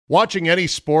Watching any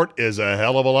sport is a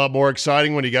hell of a lot more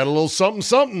exciting when you got a little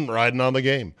something riding on the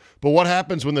game. But what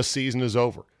happens when the season is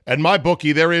over? At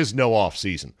MyBookie, there is no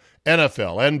off-season.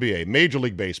 NFL, NBA, Major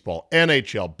League Baseball,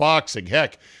 NHL, boxing,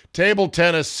 heck, table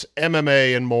tennis,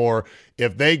 MMA, and more.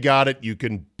 If they got it, you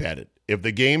can bet it. If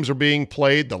the games are being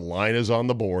played, the line is on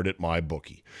the board at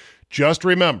MyBookie. Just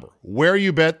remember, where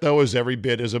you bet, though, is every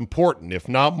bit as important, if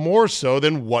not more so,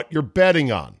 than what you're betting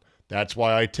on. That's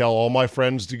why I tell all my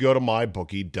friends to go to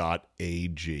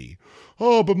mybookie.ag.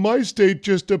 Oh, but my state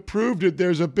just approved it.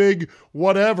 There's a big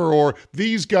whatever, or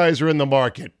these guys are in the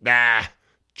market. Nah,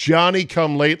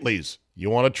 Johnny-come-latelys. You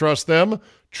want to trust them?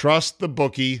 Trust the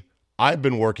bookie I've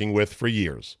been working with for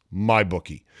years,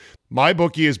 MyBookie.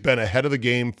 MyBookie has been ahead of the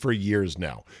game for years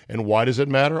now. And why does it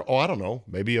matter? Oh, I don't know,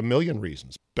 maybe a million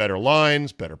reasons. Better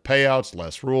lines, better payouts,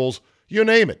 less rules, you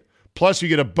name it. Plus, you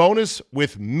get a bonus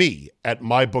with me at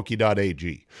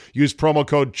mybookie.ag. Use promo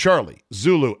code Charlie,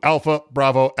 Zulu, Alpha,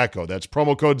 Bravo, Echo. That's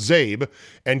promo code ZABE,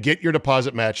 and get your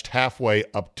deposit matched halfway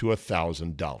up to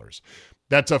 $1,000.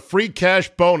 That's a free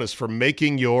cash bonus for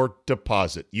making your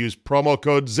deposit. Use promo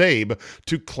code ZABE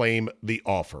to claim the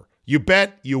offer. You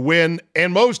bet, you win,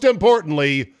 and most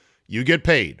importantly, you get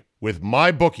paid with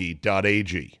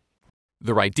mybookie.ag.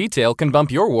 The right detail can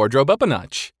bump your wardrobe up a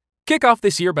notch. Kick off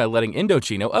this year by letting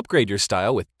Indochino upgrade your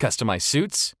style with customized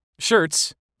suits,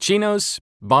 shirts, chinos,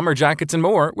 bomber jackets, and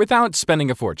more without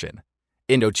spending a fortune.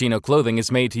 Indochino clothing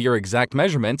is made to your exact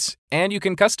measurements, and you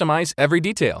can customize every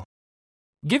detail.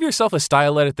 Give yourself a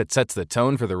style edit that sets the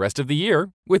tone for the rest of the year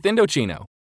with Indochino.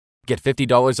 Get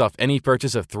 $50 off any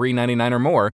purchase of $3.99 or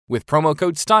more with promo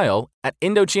code STYLE at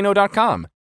Indochino.com.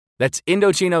 That's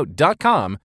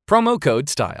Indochino.com, promo code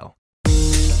STYLE.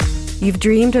 You've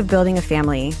dreamed of building a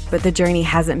family, but the journey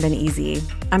hasn't been easy.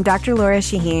 I'm Dr. Laura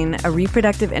Shaheen, a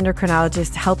reproductive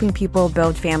endocrinologist helping people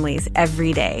build families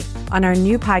every day. On our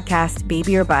new podcast,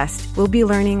 Baby or Bust, we'll be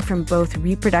learning from both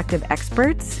reproductive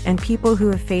experts and people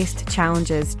who have faced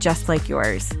challenges just like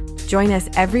yours. Join us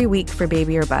every week for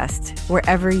Baby or Bust,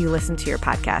 wherever you listen to your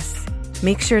podcasts.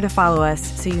 Make sure to follow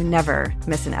us so you never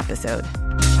miss an episode.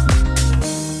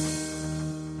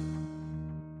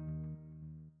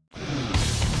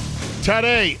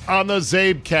 Today on the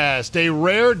Zabecast, a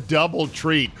rare double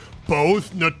treat.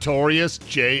 Both notorious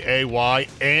J-A-Y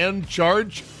and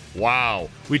Charge. Wow.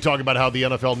 We talk about how the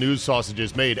NFL news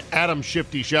sausages made Adam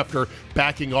Shifty Schefter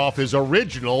backing off his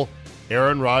original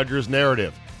Aaron Rodgers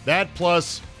narrative. That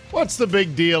plus, what's the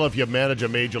big deal if you manage a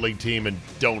major league team and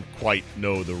don't quite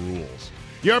know the rules?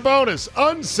 Your bonus,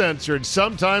 uncensored,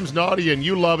 sometimes naughty, and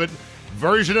you love it,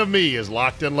 version of me is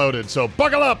locked and loaded. So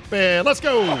buckle up and let's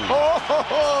go.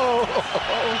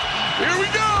 Here we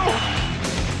go.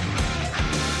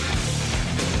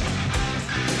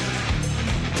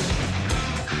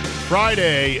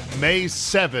 Friday, May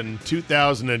 7,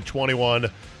 2021.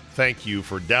 Thank you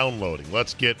for downloading.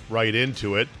 Let's get right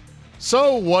into it.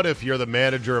 So what if you're the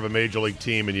manager of a major league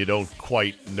team and you don't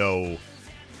quite know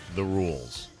the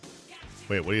rules?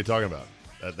 Wait, what are you talking about?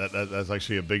 That's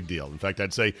actually a big deal. In fact,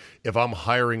 I'd say if I'm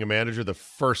hiring a manager, the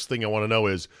first thing I want to know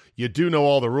is you do know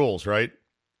all the rules, right?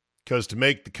 Because to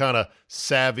make the kind of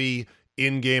savvy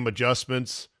in-game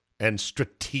adjustments and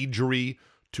strategery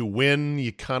to win,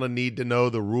 you kind of need to know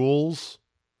the rules.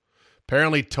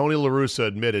 Apparently, Tony La Russa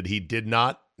admitted he did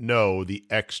not know the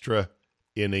extra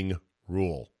inning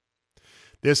rule.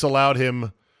 This allowed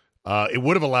him, it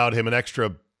would have allowed him an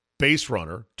extra base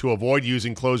runner to avoid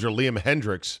using closer Liam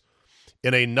Hendriks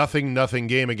in a 0-0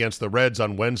 game against the Reds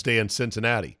on Wednesday in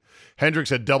Cincinnati. Hendricks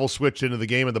had double switched into the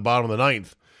game at the bottom of the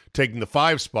ninth, taking the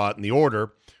 5 spot in the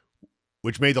order,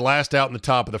 which made the last out in the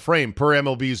top of the frame. Per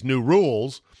MLB's new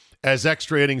rules, as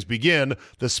extra innings begin,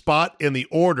 the spot in the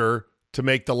order to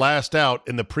make the last out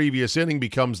in the previous inning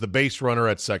becomes the base runner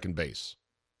at second base.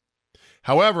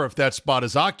 However, if that spot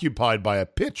is occupied by a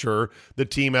pitcher, the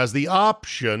team has the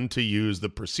option to use the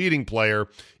preceding player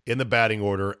in the batting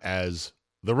order as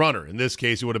the runner. In this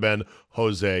case, it would have been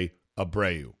Jose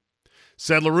Abreu.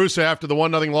 Said La Russa after the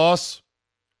 1-0 loss,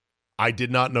 I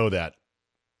did not know that.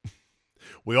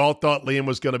 We all thought Liam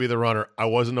was going to be the runner. I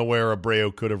wasn't aware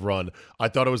Abreu could have run. I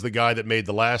thought it was the guy that made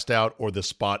the last out or the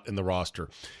spot in the roster,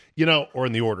 or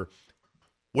in the order.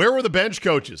 Where were the bench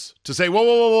coaches to say,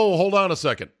 whoa, hold on a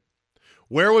second?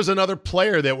 Where was another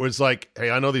player that was like,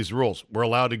 hey, I know these rules. We're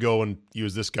allowed to go and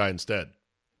use this guy instead?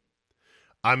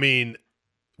 I mean,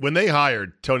 when they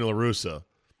hired Tony La Russa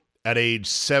at age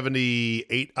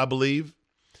 78, I believe,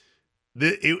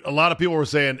 a lot of people were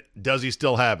saying, does he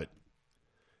still have it?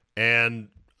 And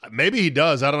maybe he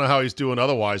does. I don't know how he's doing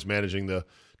otherwise managing the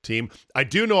team. I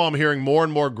do know I'm hearing more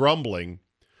and more grumbling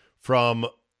from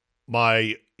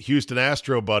my Houston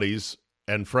Astro buddies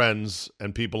and friends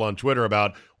and people on Twitter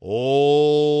about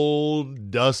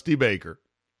old Dusty Baker.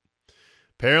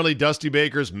 Apparently, Dusty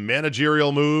Baker's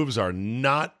managerial moves are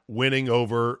not winning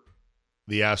over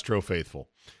the Astro faithful.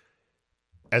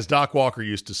 As Doc Walker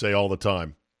used to say all the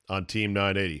time on Team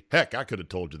 980, heck, I could have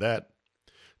told you that.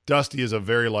 Dusty is a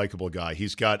very likable guy.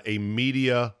 He's got a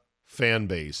media fan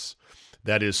base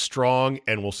that is strong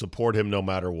and will support him no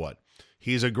matter what.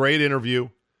 He's a great interview.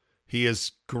 He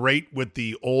is great with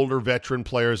the older veteran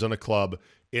players in a club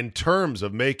in terms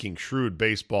of making shrewd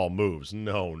baseball moves.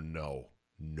 No.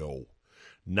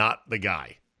 Not the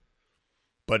guy.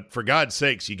 But for God's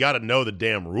sakes, you got to know the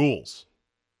damn rules.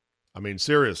 I mean,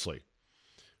 seriously.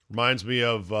 Reminds me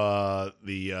of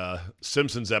the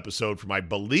Simpsons episode from, I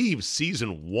believe,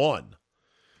 season 1.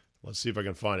 Let's see if I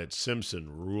can find it. Simpson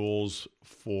rules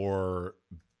for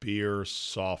beer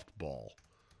softball.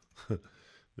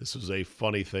 This was a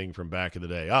funny thing from back in the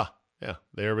day. Yeah,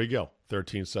 there we go.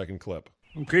 13-second clip.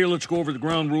 Okay, let's go over the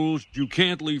ground rules. You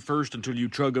can't leave first until you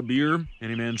chug a beer.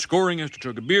 Any man scoring has to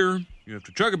chug a beer. You have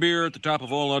to chug a beer at the top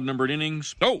of all odd-numbered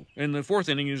innings. Oh, and the 4th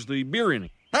inning is the beer inning.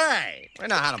 Hey, we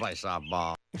know how to play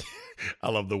softball. I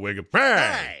love the wig.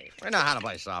 Hey, we know how to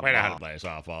play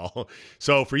softball.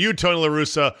 So for you, Tony La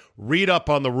Russa, read up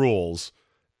on the rules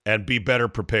and be better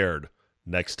prepared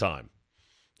next time.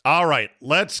 All right,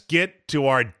 let's get to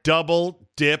our double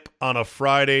dip on a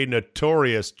Friday.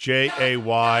 Notorious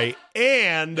J.A.Y.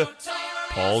 and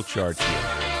Paul Chartier.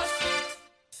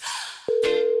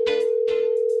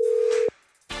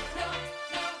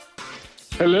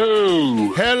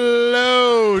 Hello.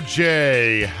 Hello,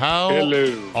 Jay. How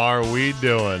are we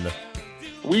doing?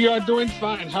 We are doing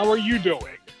fine. How are you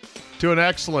doing? Doing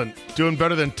excellent. Doing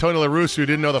better than Tony La Russa, who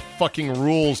didn't know the fucking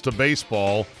rules to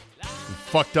baseball.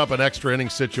 Fucked up an extra inning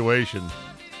situation.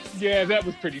 Yeah, that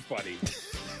was pretty funny.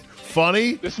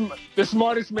 Funny? The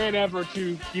smartest man ever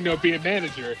to, be a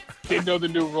manager didn't know the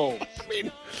new rules. I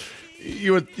mean,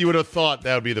 you would have thought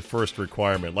that would be the first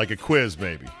requirement, like a quiz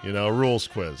maybe, a rules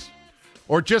quiz.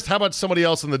 Or just how about somebody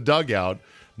else in the dugout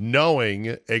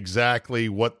knowing exactly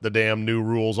what the damn new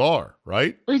rules are,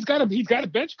 right? Well, he's got a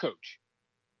bench coach.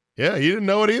 Yeah, he didn't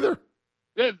know it either.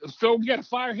 Yeah, so we got to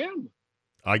fire him.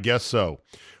 I guess so.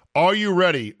 Are you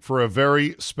ready for a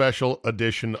very special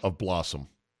edition of Blossom,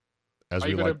 as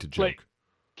we like to joke?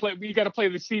 We got to play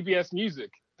the CBS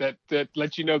music that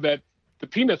lets you know that the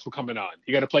Peanuts were coming on.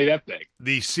 You got to play that thing.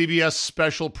 The CBS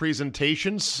special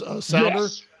presentations sounder?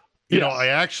 Yes. I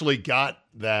actually got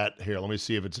that. Here, let me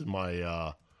see if it's in my,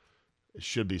 it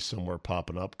should be somewhere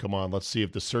popping up. Come on, let's see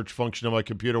if the search function on my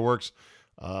computer works.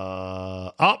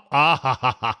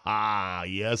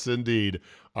 Yes, indeed.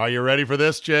 Are you ready for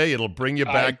this, Jay? It'll bring you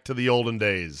back to the olden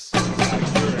days.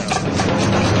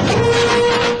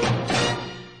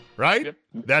 Right? Yep.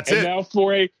 That's and it.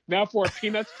 Now for a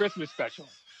Peanuts Christmas special.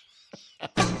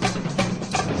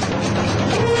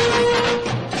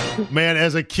 Man,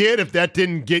 as a kid, if that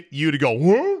didn't get you to go,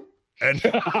 whoa, and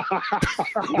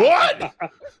what?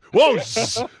 Whoa,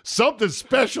 something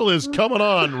special is coming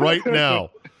on right now.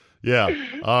 Yeah.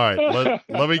 All right.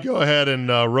 Let me go ahead and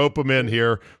rope them in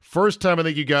here. First time I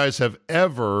think you guys have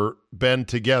ever been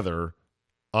together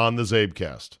on the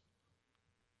Zabecast.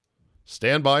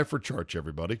 Stand by for Charch,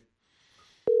 everybody.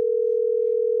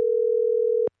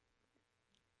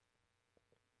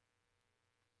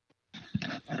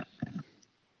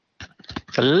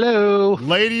 Hello.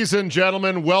 Ladies and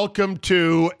gentlemen, welcome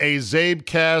to a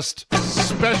Zabecast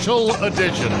special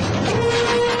edition.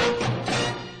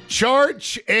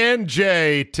 Charch and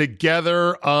Jay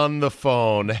together on the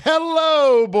phone.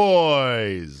 Hello,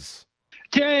 boys.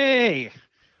 Jay.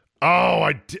 Oh,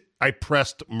 I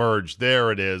pressed merge.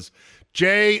 There it is.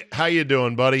 Jay, how you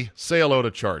doing, buddy? Say hello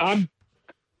to Charch.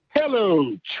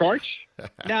 Hello, Charch.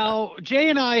 Now, Jay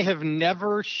and I have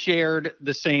never shared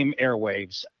the same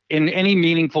airwaves in any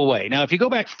meaningful way. Now, if you go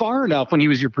back far enough, when he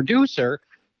was your producer,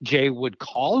 Jay would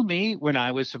call me when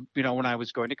I was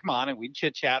going to come on, and we'd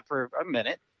chit chat for a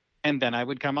minute, and then I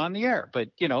would come on the air. But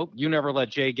you never let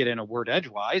Jay get in a word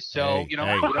edgewise, so we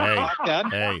don't talk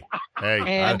then.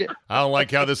 And I don't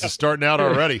like how this is starting out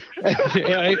already.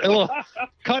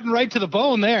 Cutting right to the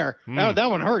bone there. That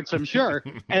one hurts, I'm sure.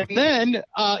 And then,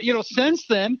 since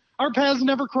then, our paths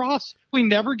never cross. We're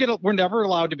never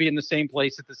allowed to be in the same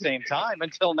place at the same time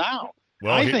until now.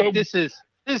 Well, I think this is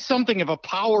something of a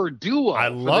power duo. I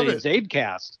love it.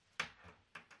 Zabecast.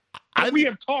 We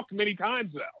have talked many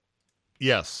times, though.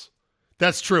 Yes,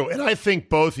 that's true. And I think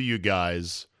both of you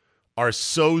guys are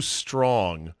so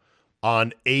strong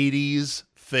on 80s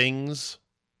things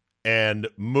and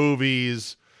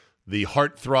movies the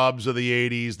heartthrobs of the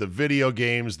 80s, the video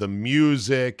games, the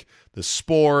music, the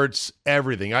sports,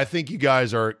 everything. I think you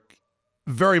guys are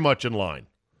very much in line.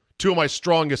 Two of my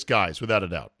strongest guys, without a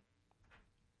doubt.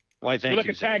 Why, thank We're like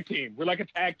you, a tag team. We're like a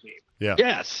tag team. Yeah.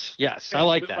 Yes, I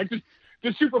like that. Like the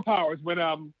superpowers when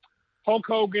Hulk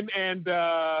Hogan and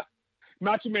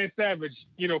Macho Man Savage,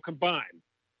 combined.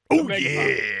 Oh, The yeah.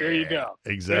 Powers. There you go.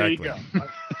 Exactly.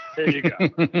 There you go.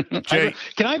 Jay,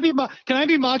 Can I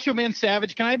be Macho Man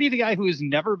Savage? Can I be the guy who has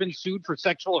never been sued for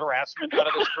sexual harassment out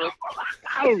of this group?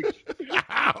 Ouch.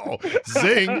 ow,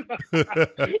 zing.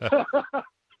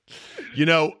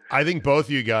 I think both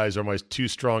of you guys are my two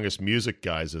strongest music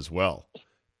guys as well.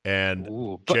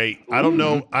 And Jay, I don't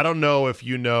know if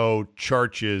you know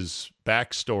Charch's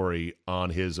backstory on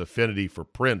his affinity for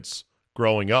Prince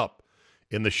growing up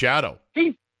in the shadow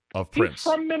of Prince.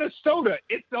 He's from Minnesota.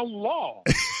 It's a law.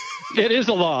 It is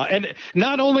a law. And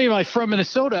not only am I from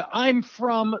Minnesota, I'm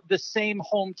from the same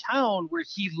hometown where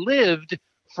he lived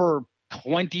for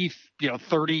 20,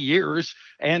 30 years.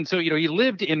 And so, he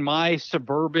lived in my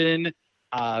suburban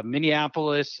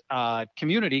Minneapolis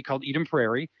community called Eden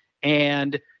Prairie.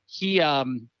 And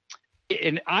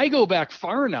and I go back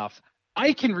far enough,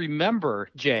 I can remember,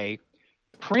 Jay,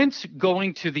 Prince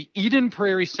going to the Eden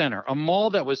Prairie Center, a mall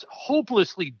that was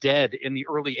hopelessly dead in the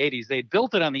early 80s. They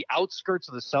built it on the outskirts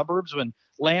of the suburbs when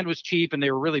land was cheap and they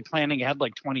were really planning ahead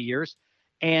like 20 years.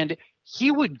 And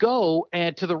he would go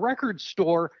to the record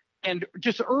store and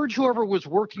just urge whoever was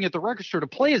working at the record store to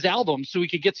play his album so he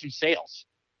could get some sales.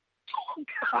 Oh,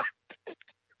 God.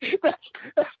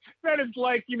 That is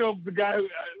like, the guy,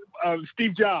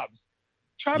 Steve Jobs.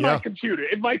 Try my computer.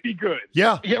 It might be good.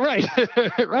 Yeah. Yeah, right.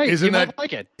 Right. Isn't that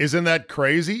like it? Isn't that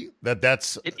crazy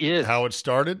that's it is. How it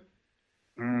started?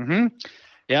 Mm-hmm.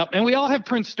 Yep. And we all have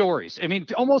Prince stories. I mean,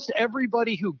 almost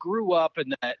everybody who grew up in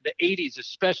the 80s,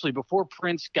 especially before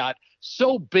Prince got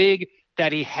so big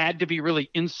that he had to be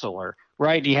really insular,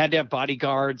 right? He had to have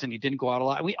bodyguards and he didn't go out a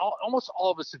lot. Almost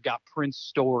all of us have got Prince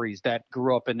stories that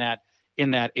grew up in that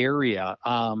area.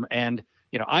 And,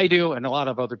 I do, and a lot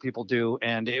of other people do.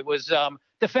 And it was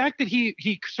the fact that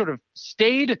he sort of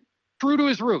stayed true to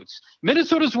his roots.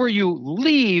 Minnesota's where you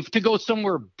leave to go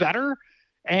somewhere better,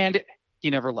 and he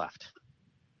never left.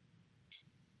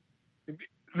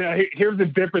 Now, here's the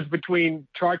difference between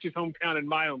Charch's hometown and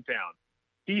my hometown.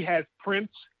 He has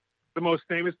Prince, the most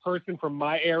famous person from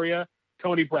my area,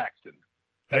 Toni Braxton.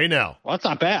 Hey, now. Well, that's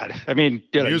not bad. I mean,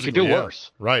 you could do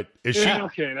worse. Right. Is she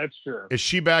okay? That's true. Is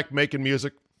she back making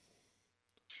music?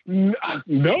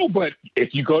 No, but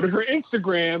if you go to her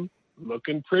Instagram,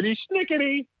 looking pretty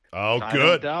schnickety. Oh, good. I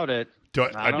don't doubt it.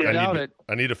 I don't doubt it.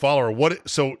 I need to follow her. What?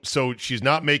 So she's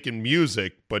not making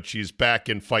music, but she's back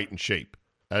in fighting shape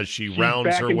as she's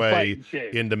rounds her way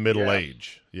into middle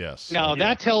age. Yes. Now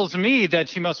that tells me that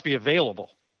she must be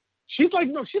available. She's like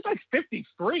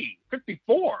 53,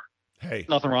 54. Hey,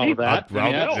 nothing wrong with that.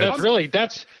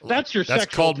 That's your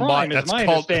sexual prime, is my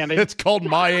understanding. It's called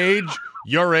my age,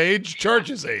 your age,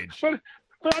 Church's age. But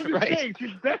I'm just saying,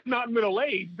 that's not middle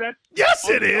age. Yes,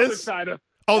 it is.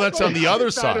 That's on the other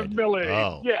side of middle age.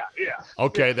 Oh. Yeah.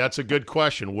 Okay, that's a good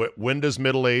question. When does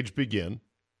middle age begin,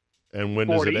 and when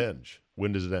 40. does it end?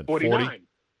 When does it end? 49. 40?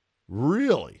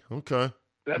 Really? Okay.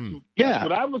 That's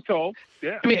what I was told.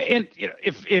 Yeah. I mean, and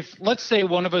if let's say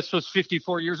one of us was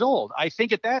 54 years old, I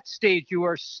think at that stage you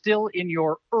are still in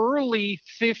your early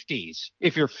 50s.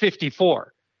 If you're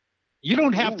 54, you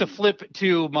don't have to flip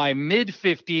to my mid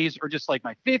 50s or just like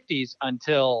my 50s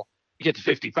until you get to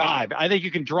 55. I think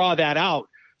you can draw that out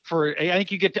I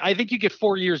think you get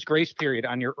 4 years grace period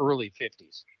on your early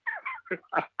 50s.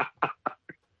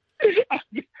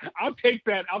 I'll take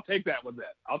that. I'll take that with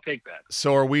that. I'll take that.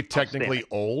 So are we technically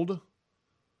old?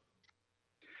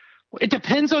 It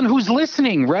depends on who's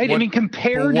listening, right?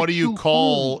 Compared to what do you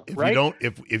call whom, if right? you don't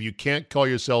if you can't call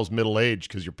yourselves middle aged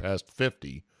because you're past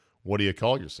 50? What do you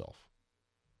call yourself?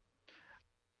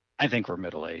 I think we're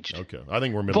middle aged. Okay, I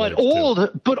think we're middle aged.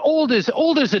 But old is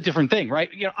a different thing, right?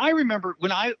 I remember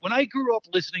when I grew up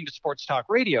listening to sports talk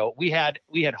radio, we had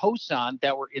hosts on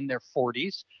that were in their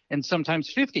 40s and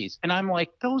sometimes 50s, and I'm like,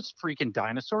 those freaking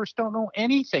dinosaurs don't know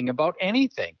anything about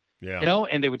anything. Yeah.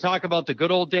 And they would talk about the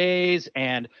good old days,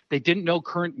 and they didn't know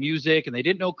current music, and they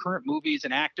didn't know current movies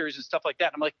and actors and stuff like that.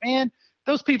 And I'm like, man,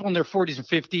 those people in their 40s and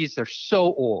 50s, they're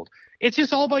so old. It's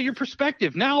just all about your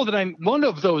perspective. Now that I'm one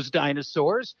of those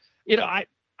dinosaurs, I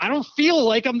don't feel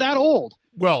like I'm that old.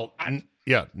 Well,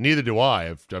 neither do I.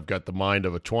 I've got the mind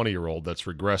of a 20-year-old that's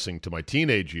regressing to my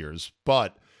teenage years.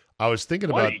 But I was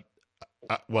thinking about,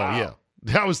 I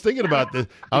was thinking about this.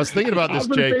 I was thinking about this,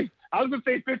 Jay. I was going to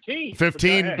say 15.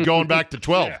 15 going back to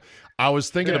 12. Yeah. I was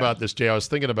thinking about this, Jay. I was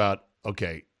thinking about,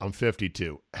 okay, I'm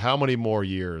 52. How many more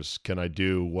years can I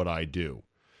do what I do?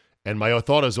 And my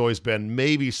thought has always been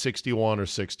maybe 61 or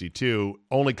 62,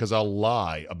 only because I'll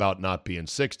lie about not being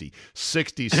 60.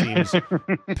 60 seems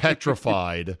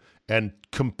petrified and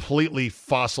completely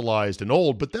fossilized and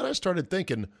old. But then I started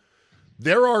thinking,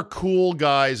 there are cool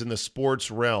guys in the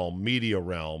sports realm, media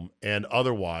realm, and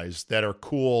otherwise that are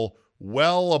cool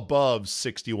well above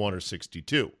 61 or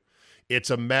 62. It's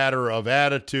a matter of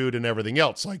attitude and everything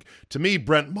else. Like, to me,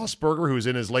 Brent Musburger, who's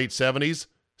in his late 70s,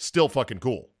 still fucking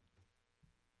cool.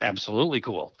 Absolutely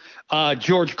cool.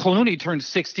 George Clooney turned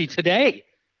 60 today.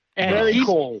 And Very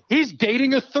cool. He's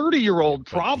dating a 30-year-old,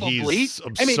 probably. He's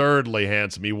absurdly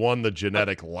handsome. He won the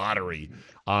genetic lottery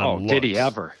on looks. Did he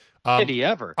ever? Did he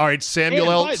ever? All right,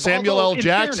 Samuel L.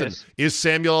 Jackson. Fairness, Is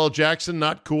Samuel L. Jackson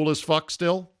not cool as fuck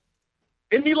still?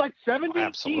 Isn't he like 70?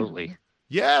 Absolutely.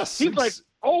 Yes. He's like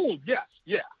old, yes,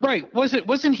 yeah. Right.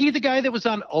 Wasn't he the guy that was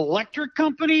on Electric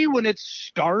Company when it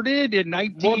started in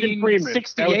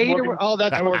 1968? Oh,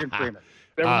 that's Morgan Freeman.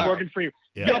 That was Morgan Freeman.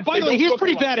 Yeah. By the way, he's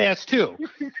pretty badass too.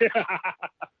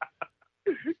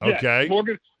 Okay.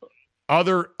 Morgan.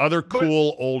 Other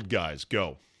cool old guys.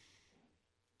 Go.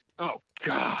 Oh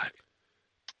God.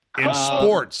 In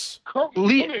sports. Kurt,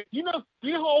 you know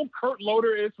how old Kurt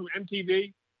Loder is from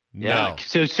MTV? Yeah.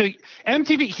 No. So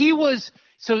MTV.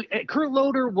 Kurt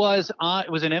Loder was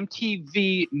an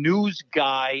MTV news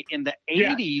guy in the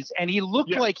 80s, and he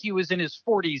looked like he was in his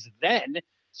 40s then.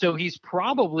 So he's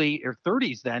probably or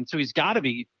 30s then. So he's got to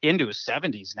be into his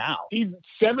 70s now. He's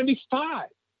 75.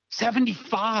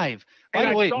 75. By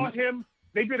And the way, I saw him.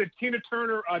 They did a Tina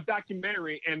Turner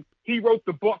documentary, and he wrote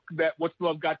the book that What's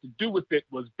Love Got to Do with It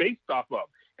was based off of.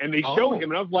 And they showed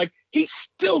him, and I was like, he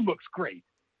still looks great.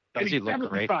 Does he look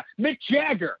 75. Great? Mick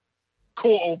Jagger,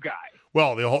 cool old guy.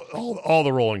 Well, all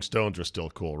the Rolling Stones are still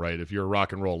cool, right? If you're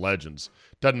rock and roll legends,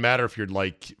 doesn't matter if you're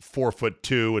like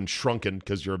 4'2" and shrunken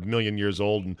because you're a million years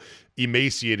old and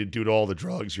emaciated due to all the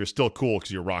drugs. You're still cool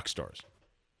because you're rock stars.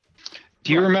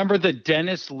 Do you remember the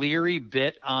Dennis Leary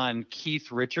bit on Keith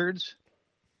Richards?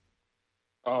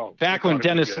 Oh, back when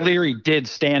Dennis Leary did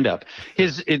stand up,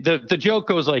 the joke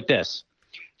goes like this: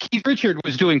 Keith Richards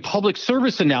was doing public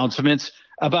service announcements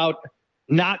about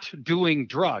not doing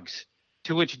drugs.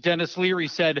 To which Dennis Leary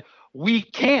said, "We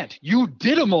can't. You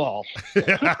did them all."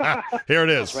 Here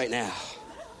it is. Right now,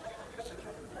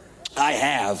 I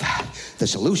have the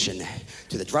solution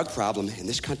to the drug problem in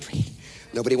this country.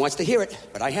 Nobody wants to hear it,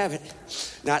 but I have it.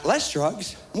 Not less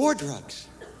drugs, more drugs.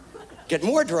 Get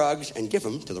more drugs and give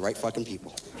them to the right fucking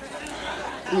people.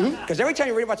 Because every time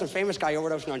you read about some famous guy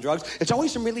overdosing on drugs, it's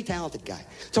always some really talented guy.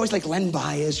 It's always like Len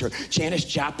Bias or Janis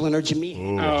Joplin or Jimmy.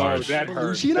 Oh, that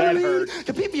hurts. You know what I mean? Hurts.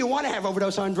 The people you want to have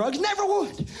overdose on drugs never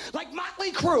would. Like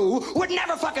Motley Crue would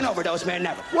never fucking overdose, man,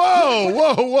 never.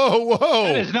 Whoa.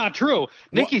 That is not true.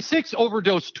 Nikki Sixx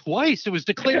overdosed twice. It was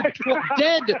declared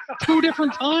dead 2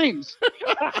 different times.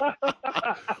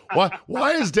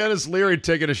 Why is Dennis Leary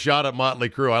taking a shot at Motley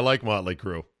Crue? I like Motley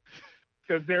Crue.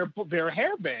 Because they're a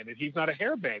hair band, and he's not a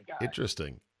hair band guy.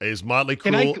 Interesting. Is Motley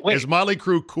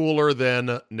Crue cooler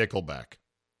than Nickelback?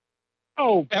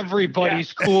 Oh,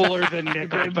 everybody's cooler than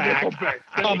Nickelback.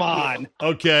 Come on.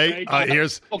 Okay.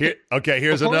 Here's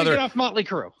another. Get off Motley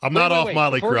Crue. I'm not off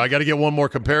Motley Crue. I got to get one more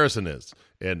comparison.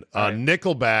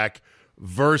 Nickelback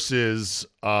versus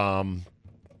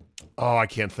I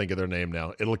can't think of their name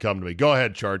now. It'll come to me. Go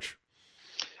ahead, Charge.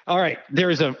 All right.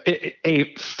 There's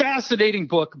a fascinating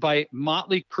book by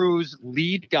Motley Crue's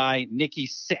lead guy, Nikki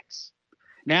Sixx.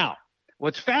 Now,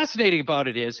 what's fascinating about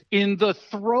it is in the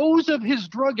throes of his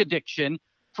drug addiction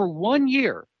for 1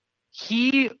 year,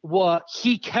 he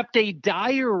kept a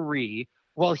diary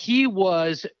while he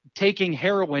was taking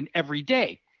heroin every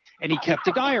day, and he kept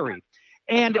a diary.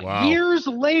 And years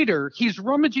later, he's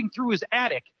rummaging through his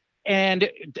attic, and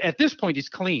at this point, he's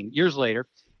clean. Years later.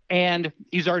 And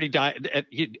he's already died.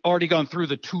 He'd already gone through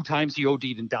the 2 times he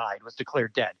OD'd and died, was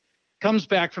declared dead. Comes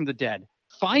back from the dead,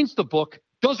 finds the book,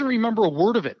 doesn't remember a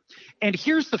word of it. And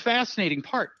here's the fascinating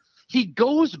part. He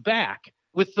goes back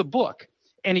with the book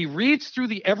and he reads through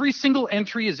every single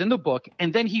entry is in the book.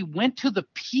 And then he went to the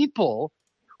people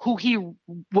who he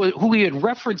had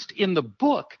referenced in the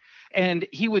book. And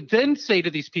he would then say to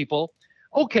these people,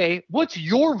 okay, what's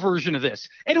your version of this?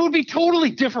 And it would be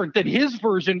totally different than his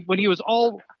version when he was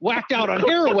all whacked out on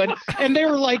heroin. And they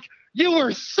were like, you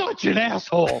were such an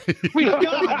asshole.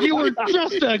 You were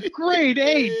just a grade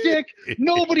A dick.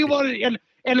 Nobody wanted,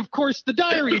 and of course the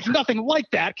diary is nothing like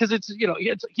that because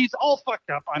he's all fucked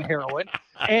up on heroin.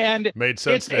 And made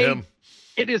sense to him.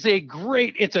 It's a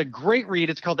great read.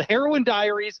 It's called The Heroin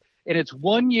Diaries, and it's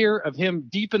 1 year of him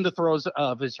deep in the throes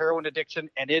of his heroin addiction,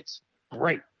 and it's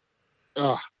great.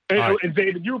 And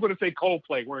David, you were going to say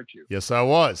Coldplay, weren't you? Yes, I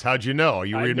was. How'd you know? Are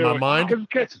you reading my mind?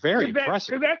 It's very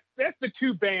impressive. That's the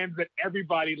two bands that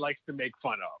everybody likes to make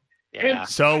fun of. Yeah. And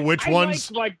so which ones?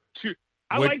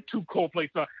 I like two Coldplay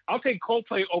songs. I'll take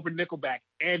Coldplay over Nickelback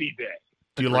any day.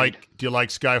 Do you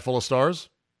like Sky Full of Stars?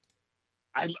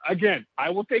 I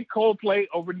will take Coldplay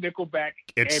over Nickelback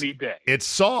any day. It's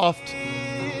soft,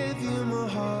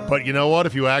 but you know what?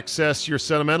 If you access your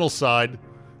sentimental side,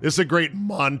 this is a great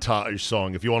montage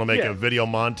song. If you want to make a video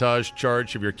montage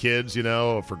chart of your kids,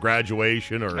 for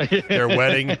graduation or their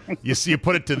wedding, you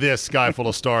put it to this Sky Full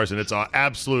of Stars, and it's an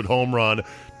absolute home run.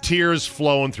 Tears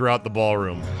flowing throughout the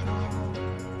ballroom.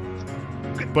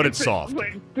 But it's soft.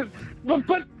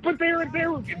 But they're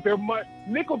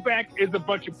Nickelback is a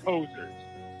bunch of posers.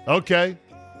 Okay.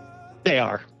 They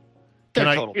are.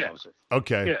 They're total posers.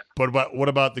 Okay. Yeah. But what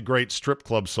about the great strip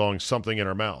club song, Something in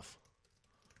Her Mouth?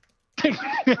 Wait,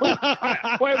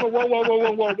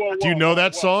 whoa. Do you know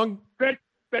that song?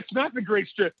 That's not the great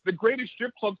strip. The greatest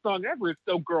strip club song ever is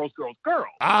still Girls, Girls, Girls.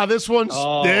 This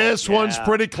one's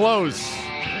pretty close.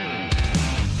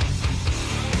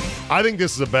 I think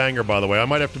this is a banger, by the way. I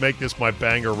might have to make this my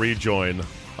banger rejoin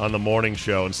on the morning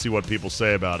show and see what people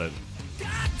say about it.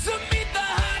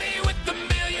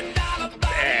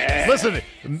 Listen,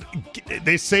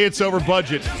 they say it's over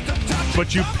budget,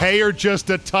 but you pay her just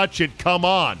to touch it. Come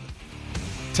on.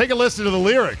 Take a listen to the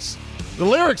lyrics. The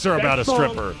lyrics are about a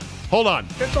stripper. Hold on.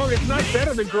 That song is not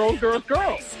better than Girls, Girls,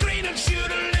 Girls.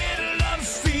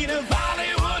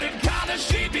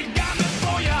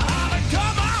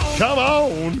 Come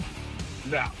on.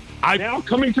 Now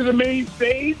coming to the main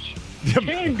stage.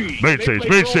 Candy.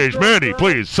 Main stage, Mandy,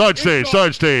 please. Side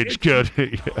stage. Good.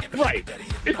 Right.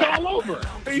 It's all over.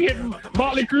 You hit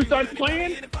Motley Crue starts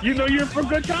playing, you're in for a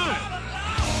good time.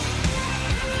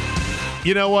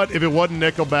 You know what? If it wasn't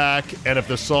Nickelback and if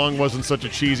the song wasn't such a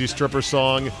cheesy stripper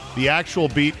song, the actual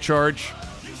beat charge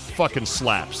fucking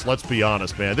slaps. Let's be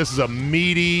honest, man. This is a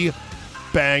meaty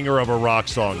banger of a rock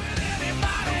song.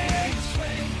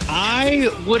 I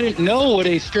wouldn't know what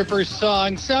a stripper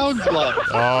song sounds like.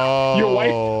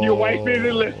 Oh, your wife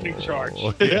isn't listening, Charge.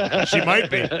 Yeah, she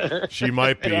might be.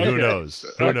 Okay. Who knows?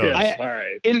 All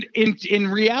right. In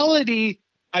reality,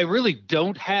 I really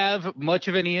don't have much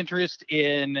of any interest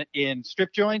in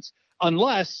strip joints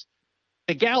unless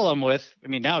the gal I'm with,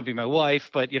 now it'd be my wife,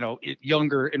 but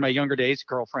in my younger days,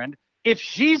 girlfriend. If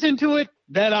she's into it,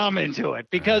 then I'm into it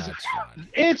because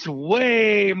it's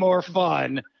way more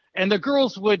fun. And the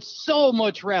girls would so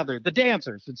much rather, the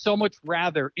dancers would so much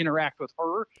rather interact with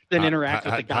her than interact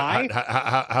with the guy.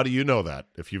 How do you know that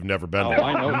if you've never been there?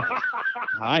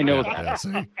 I know that. Yeah,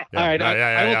 see? All right.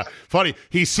 Yeah. Funny.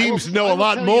 He seems to know a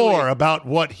lot more about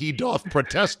what he doth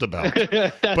protest about.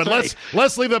 But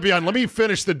let's leave that behind. Let me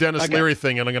finish the Dennis Leary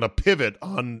thing, and I'm going to pivot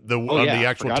on the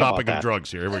actual topic of drugs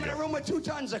here. Here we go. In a room with 2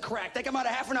 tons of crack. They come out a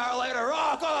half an hour later.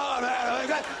 Oh, God,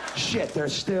 man. Shit, they're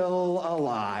still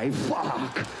alive.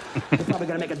 Fuck. They're probably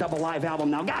going to make a double live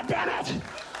album now. God damn it.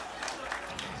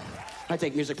 I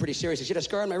take music pretty serious. You see the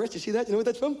scar on my wrist? You see that? You know what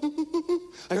that's from?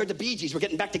 I heard the Bee Gees were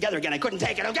getting back together again. I couldn't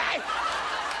take it, okay?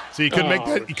 So you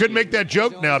couldn't make that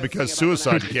joke now because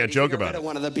suicide. You can't joke about it.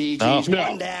 One of the Bee Gees. No.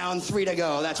 1 down, 3 to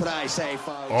go. That's what I say,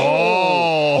 folks.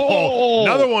 Oh.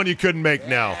 Another one you couldn't make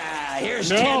now.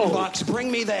 Here's $10. Bring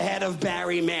me the head of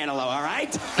Barry Manilow, all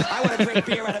right? I want to drink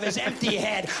beer out of his empty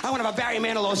head. I want to have a Barry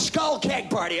Manilow skull keg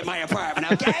party at my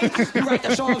apartment, okay? You write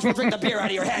the songs, we'll drink the beer out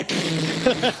of your head.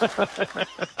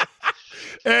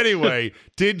 Anyway,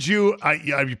 did you? I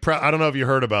don't know if you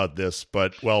heard about this,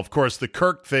 but of course, the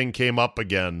Kirk thing came up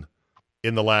again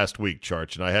in the last week,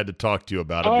 Charch, and I had to talk to you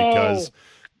about it because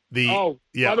by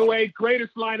the way,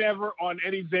 greatest line ever on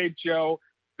any Zabe show.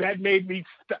 That made me.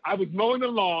 I was mowing the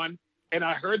lawn and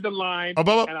I heard the line and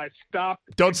I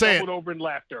stopped. Don't say it. Over in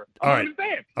laughter. All right.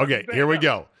 Okay, here we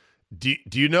go. Do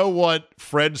you know what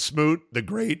Fred Smoot, the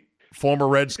great former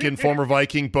Redskin, former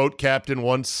Viking boat captain,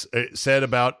 once said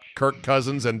about Kirk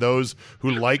Cousins and those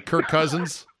who like Kirk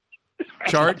Cousins?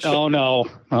 Charge? Oh no!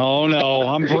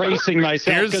 I'm bracing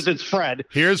myself because it's Fred.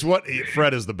 Here's what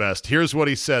Fred is the best. Here's what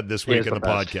he said this week in the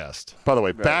podcast. By the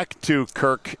way, back to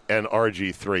Kirk and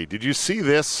RG3. Did you see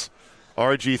this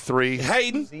RG3.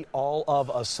 Hayden. All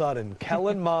of a sudden.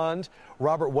 Kellen Mond.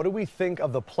 Robert, what do we think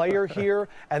of the player here?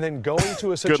 And then going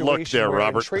to a situation Good look there, where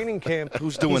Robert. in training camp,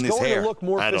 Who's doing he's his going hair? to look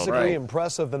more physically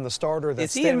impressive than the starter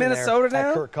that's Is he in standing Minnesota there now?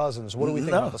 at Kirk Cousins. What do we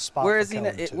think about the spot Where for is he?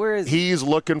 Kellen, too? Where is he? He's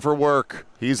looking for work.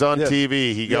 He's on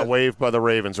TV. He got waived by the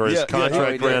Ravens, or his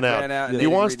contract ran out. He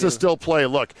wants to still play.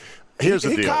 Look, here's the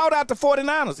deal. He called out the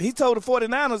 49ers. He told the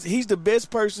 49ers he's the best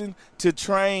person to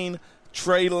train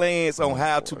Trey Lance on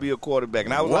how to be a quarterback.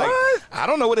 And I was like, I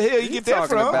don't know where the hell you get that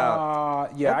from.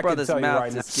 Yeah, I can tell you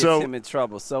right now. Gets him in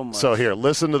trouble so much. So here,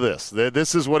 listen to this.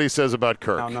 This is what he says about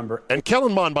Kirk. And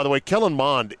Kellen Mond, by the way, Kellen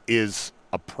Mond is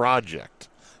a project.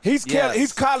 He's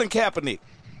Colin Kaepernick.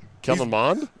 Kellen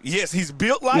Mond? Yes, he's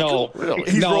built like him.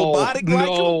 Really? He's robotic like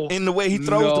him in the way he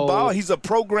throws the ball. He's a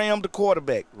programmed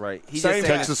quarterback. Right. He's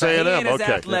Texas A&M. He ain't as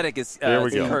Okay. athletic as There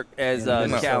we go. Kirk, as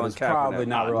Colin Kaepernick. Probably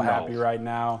not real happy right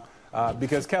now.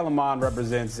 Because Kellen Mond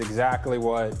represents exactly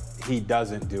what he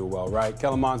doesn't do well, right?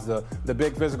 Kellen Mond's the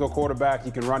big physical quarterback.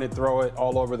 He can run it, throw it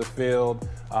all over the field.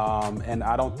 And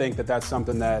I don't think that that's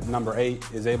something that number 8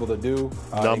 is able to do.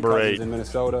 Number 8 in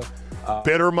Minnesota.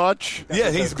 Bitter much? Yeah,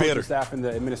 he's bitter. The staff and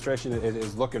the administration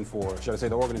is looking for, should I say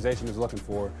the organization is looking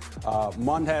for.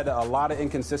 Mond had a lot of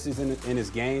inconsistencies in his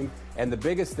game. And the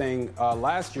biggest thing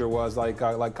last year was, like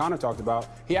Connor talked about,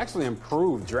 he actually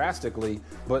improved drastically.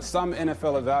 But some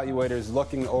NFL evaluators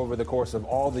looking over the course of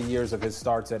all the years of his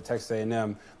starts at Texas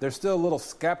A&M, they're still a little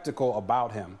skeptical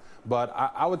about him. But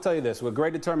I would tell you this, with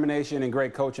great determination and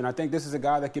great coaching, I think this is a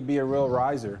guy that could be a real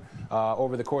riser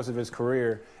over the course of his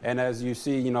career. And as you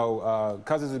see,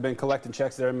 Cousins has been collecting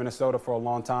checks there in Minnesota for a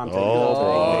long time.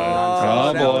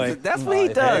 That's what he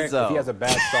does, though. If he has a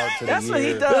bad start to the year. That's what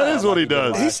he does. That is what he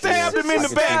does. He stabbed him in the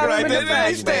back right there.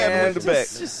 He stabbed him in the back.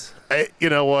 Hey, you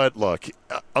know what? Look,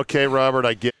 okay, Robert,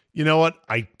 I get. You know what?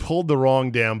 I pulled the wrong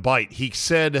damn bite. He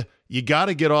said you got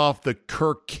to get off the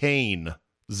Kirk Kane,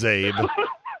 Zabe.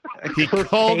 He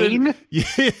called it.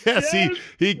 Yes,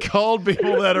 he called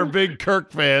people that are big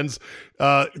Kirk fans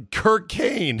Kirk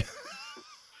Kane.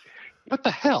 What the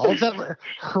hell? Is that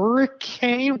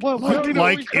hurricane? What?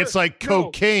 It's like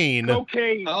cocaine.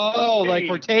 Cocaine. Oh, like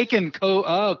we're taking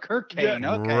Kirk Kane.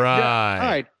 Yeah. Okay. Right. Yeah. All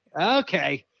right.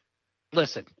 Okay.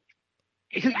 Listen.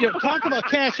 Talk about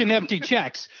cashing empty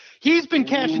checks. He's been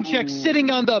cashing checks sitting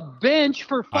on the bench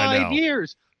for 5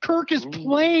 years. Kirk is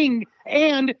playing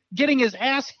and getting his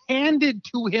ass handed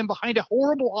to him behind a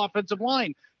horrible offensive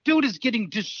line. Dude is getting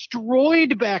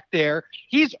destroyed back there.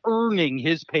 He's earning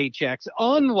his paychecks,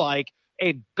 unlike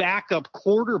a backup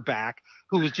quarterback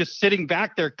who was just sitting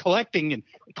back there collecting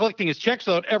his checks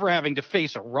without ever having to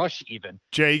face a rush even.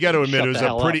 Jay, you got to admit it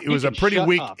was a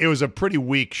pretty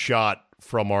weak shot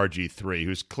from RG3,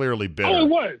 who's clearly bitter. Oh, it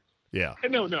was. Yeah.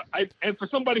 No. And for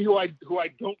somebody who I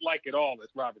don't like at all,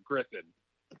 it's Robert Griffin.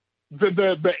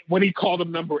 The when he called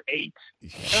him number 8,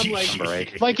 I'm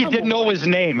like he didn't know his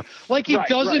name, like he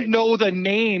doesn't know the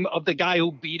name of the guy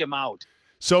who beat him out.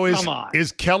 So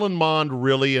is Kellen Mond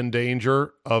really in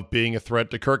danger of being a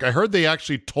threat to Kirk? I heard they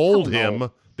actually told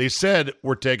him. They said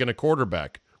we're taking a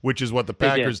quarterback, which is what the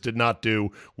Packers did not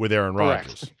do with Aaron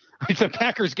Rodgers. The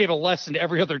Packers gave a lesson to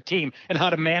every other team in how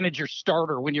to manage your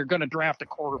starter when you're going to draft a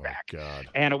quarterback. Oh, God.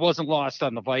 And it wasn't lost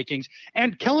on the Vikings.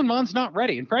 And Kellen Mond's not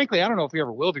ready. And frankly, I don't know if he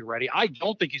ever will be ready. I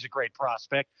don't think he's a great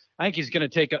prospect. I think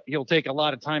he'll take a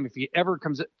lot of time if he ever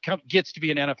gets to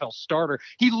be an NFL starter.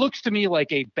 He looks to me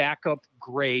like a backup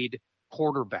grade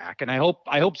quarterback. And I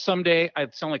hope someday I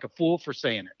sound like a fool for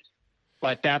saying it.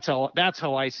 But that's how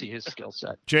I see his skill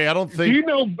set. Jay, I don't think.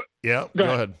 Yeah, go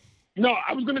ahead. No,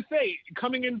 I was going to say,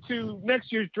 coming into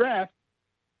next year's draft,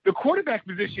 the quarterback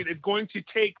position is going to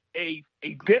take a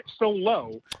dip so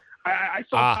low. I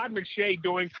saw Todd McShay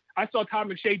doing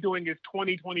his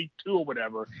 2022 or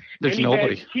whatever. There's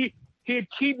nobody. He had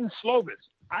Keaton Slovis.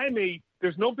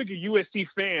 There's no bigger USC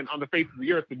fan on the face of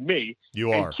the earth than me.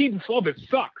 You are. And Keaton Slovis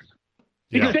sucks.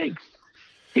 He stinks.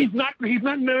 He's not an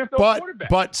NFL quarterback.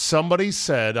 But somebody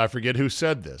said, I forget who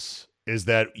said this, is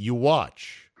that you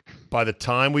watch. By the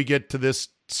time we get to this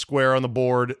square on the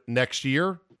board next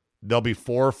year, there'll be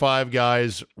 4 or 5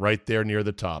 guys right there near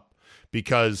the top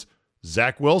because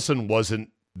Zach Wilson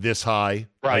wasn't this high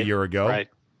a year ago.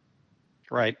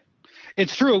 Right.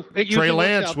 It's true. Trey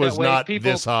Lance was not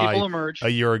this high a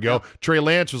year ago. Yep. Trey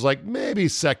Lance was like maybe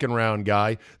second round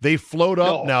guy. They float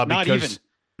up now because not even.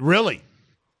 Really?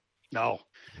 No.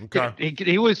 Okay.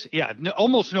 He was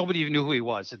almost nobody even knew who he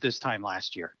was at this time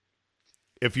last year.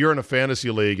 If you're in a fantasy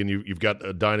league and you've got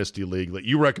a dynasty league that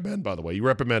you recommend, by the way, you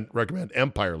recommend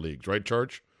Empire leagues, right,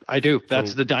 Church? I do.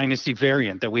 That's the dynasty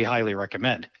variant that we highly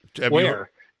recommend.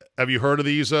 Have you heard of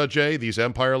these, Jay? These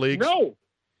Empire leagues? No.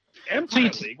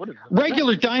 Empire League.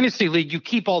 Regular Dynasty League, you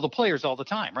keep all the players all the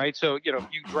time, right? So, you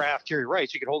draft Jerry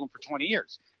Rice, you could hold him for 20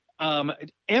 years.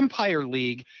 Empire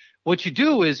League, what you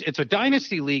do is it's a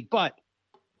Dynasty League, but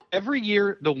every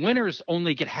year the winners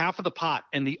only get half of the pot,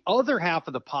 and the other half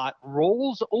of the pot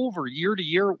rolls over year to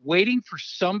year, waiting for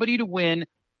somebody to win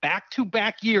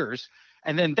back-to-back years.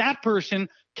 And then that person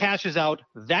cashes out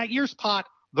that year's pot,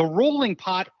 the rolling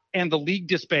pot, and the league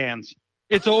disbands.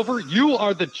 It's over. You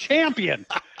are the champion.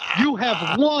 You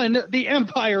have won the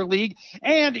Empire League.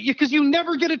 And because you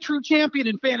never get a true champion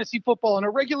in fantasy football in a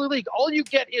regular league, all you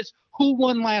get is who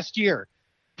won last year.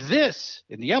 This,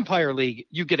 in the Empire League,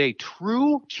 you get a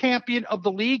true champion of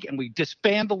the league, and we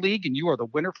disband the league, and you are the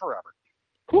winner forever.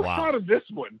 Who thought of this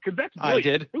one? Because that's brilliant.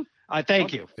 I did. I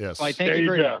thank you. Yes. I thank you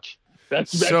very much.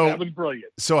 That was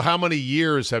brilliant. So how many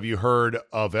years have you heard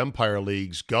of Empire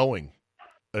Leagues going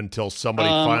until somebody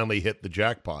finally hit the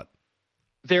jackpot?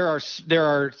 There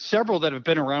are several that have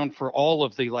been around for all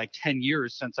of the 10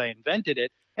 years since I invented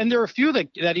it. And there are a few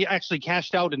that he actually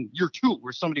cashed out in year 2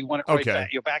 where somebody won it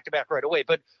back to back right away.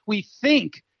 But we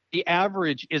think the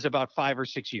average is about 5 or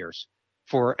 6 years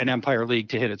for an Empire League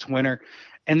to hit its winner.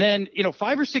 And then,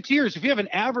 5 or 6 years, if you have an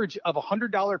average of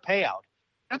 $100 payout,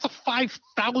 that's a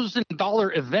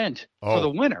 $5,000 event for the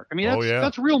winner. I mean,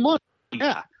 that's real money.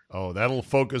 Yeah. Oh, that'll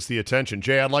focus the attention.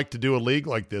 Jay, I'd like to do a league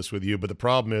like this with you, but the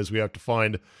problem is we have to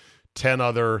find 10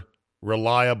 other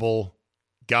reliable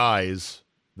guys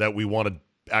that we want to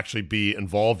actually be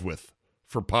involved with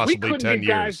for possibly 10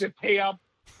 years.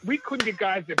 We couldn't get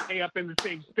guys that pay up in the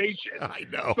same station. I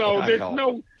know. So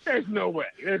there's no way.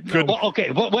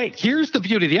 Well, wait. Here's the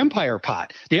beauty of the Empire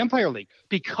pot, the Empire League.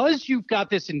 Because you've got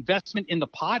this investment in the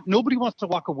pot, nobody wants to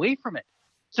walk away from it.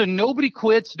 So nobody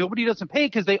quits. Nobody doesn't pay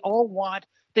because they all want.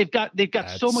 They've got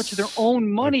so much of their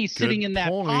own money sitting in that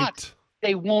pot.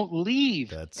 They won't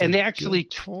leave, and they actually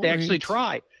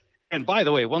try. And by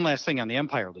the way, one last thing on the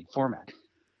Empire League format: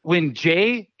 when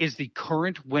Jay is the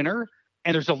current winner,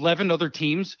 and there's 11 other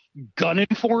teams gunning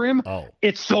for him,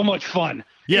 it's so much fun.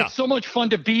 Yeah. It's so much fun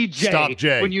to be Jay, Stop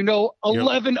Jay. when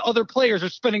 11 other players are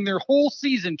spending their whole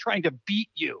season trying to beat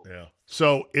you. Yeah.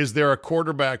 So is there a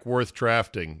quarterback worth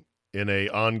drafting in a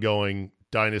ongoing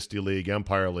Dynasty League,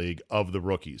 Empire League of the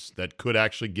rookies that could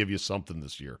actually give you something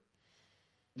this year?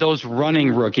 Those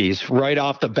running rookies right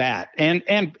off the bat, and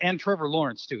Trevor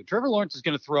Lawrence too. Trevor Lawrence is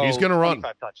going to throw. He's going to run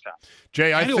 25 touchdowns.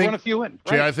 Jay, I think run a few in.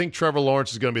 Jay, right. I think Trevor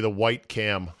Lawrence is going to be the white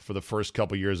Cam for the first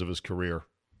couple years of his career,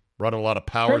 running a lot of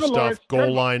power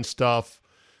goal line stuff,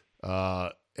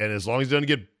 and as long as he doesn't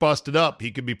get busted up,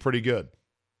 he could be pretty good.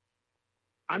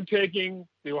 I'm taking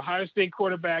the Ohio State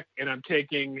quarterback, and I'm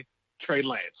taking Trey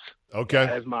Lance.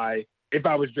 Okay. If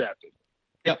I was drafted.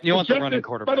 Yep, you want the running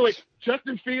quarterback. By the way,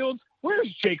 Justin Fields,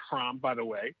 where's Jake Fromm, by the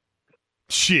way?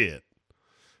 Shit.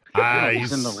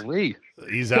 He's in the league.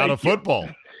 He's out of football.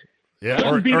 Yeah.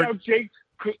 Couldn't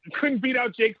beat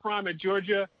out Jake Fromm at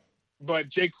Georgia, but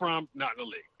Jake Fromm not in the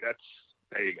league.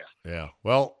 There you go. Yeah.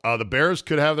 Well, the Bears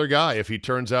could have their guy if he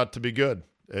turns out to be good.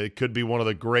 It could be one of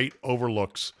the great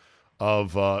overlooks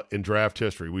of in draft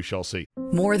history. We shall see.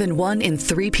 More than 1 in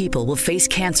 3 people will face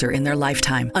cancer in their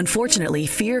lifetime. Unfortunately,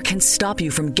 fear can stop you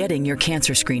from getting your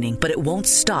cancer screening, but it won't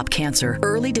stop cancer.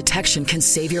 Early detection can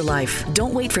save your life.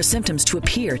 Don't wait for symptoms to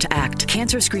appear to act.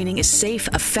 Cancer screening is safe,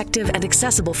 effective, and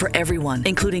accessible for everyone,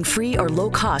 including free or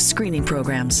low-cost screening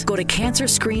programs. Go to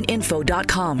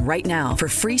cancerscreeninfo.com right now for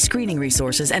free screening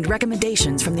resources and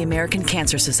recommendations from the American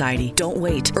Cancer Society. Don't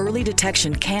wait. Early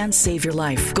detection can save your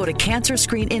life. Go to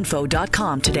cancerscreeninfo.com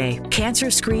today.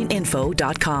 cancerscreeninfo.com.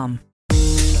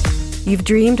 You've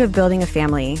dreamed of building a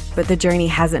family, but the journey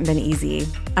hasn't been easy.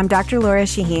 I'm Dr. Laura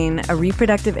Shaheen, a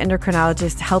reproductive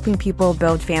endocrinologist helping people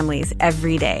build families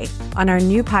every day. On our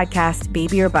new podcast,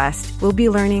 Baby or Bust, we'll be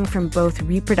learning from both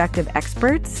reproductive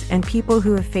experts and people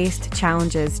who have faced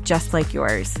challenges just like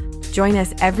yours. Join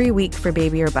us every week for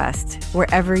Baby or Bust,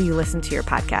 wherever you listen to your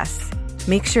podcasts.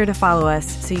 Make sure to follow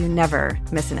us so you never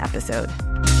miss an episode.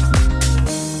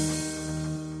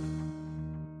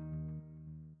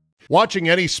 Watching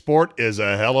any sport is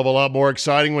a hell of a lot more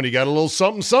exciting when you got a little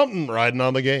something riding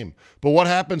on the game. But what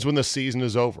happens when the season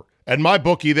is over? At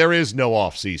MyBookie, there is no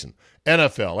off season.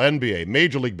 NFL, NBA,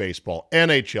 Major League Baseball,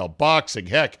 NHL, boxing,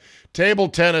 heck, table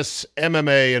tennis,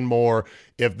 MMA, and more.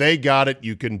 If they got it,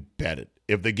 you can bet it.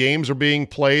 If the games are being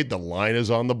played, the line is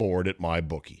on the board at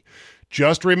MyBookie.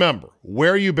 Just remember,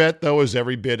 where you bet, though, is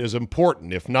every bit as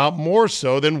important, if not more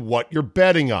so, than what you're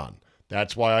betting on.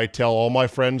 That's why I tell all my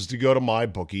friends to go to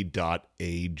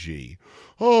mybookie.ag.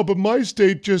 Oh, but my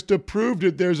state just approved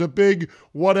it. There's a big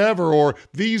whatever, or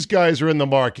these guys are in the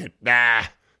market. Nah,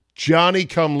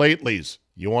 Johnny-come-latelys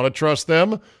You want to trust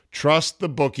them? Trust the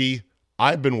bookie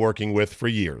I've been working with for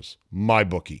years,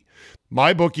 MyBookie.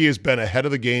 MyBookie has been ahead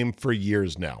of the game for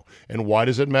years now. And why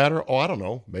does it matter? Oh, I don't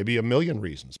know, maybe a million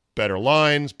reasons. Better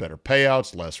lines, better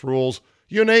payouts, less rules,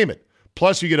 you name it.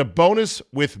 Plus, you get a bonus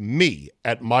with me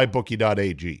at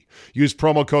mybookie.ag. Use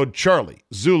promo code Charlie,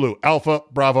 Zulu, Alpha,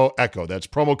 Bravo, Echo. That's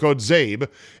promo code ZABE,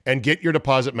 and get your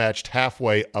deposit matched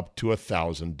halfway up to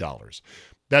 $1,000.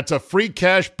 That's a free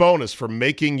cash bonus for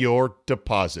making your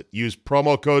deposit. Use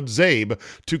promo code ZABE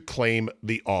to claim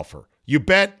the offer. You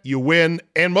bet, you win,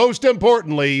 and most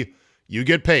importantly, you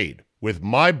get paid with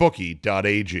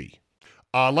mybookie.ag.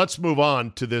 Let's move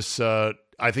on to this, I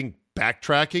think,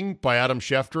 backtracking by Adam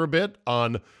Schefter a bit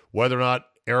on whether or not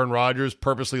Aaron Rodgers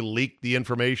purposely leaked the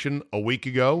information a week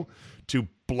ago to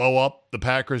blow up the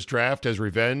Packers draft as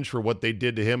revenge for what they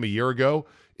did to him a year ago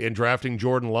in drafting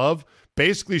Jordan Love.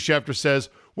 Basically, Schefter says,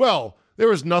 well, there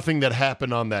was nothing that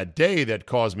happened on that day that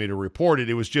caused me to report it.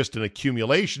 It was just an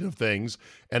accumulation of things.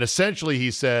 And essentially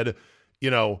he said,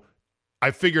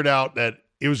 I figured out that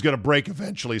it was going to break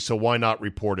eventually, so why not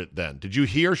report it then? Did you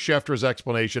hear Schefter's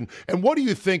explanation? And what do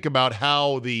you think about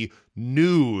how the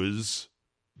news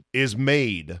is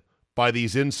made by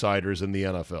these insiders in the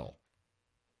NFL?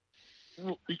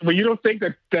 Well, you don't think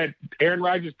that Aaron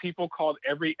Rodgers' people called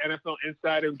every NFL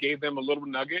insider and gave them a little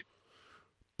nugget?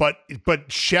 But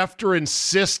Schefter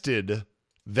insisted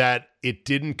that it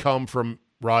didn't come from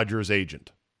Rodgers'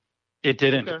 agent. It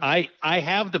didn't. Okay. I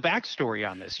have the backstory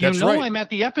on this. That's right. I'm at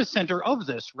the epicenter of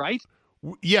this, right?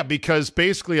 Yeah, because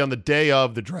basically on the day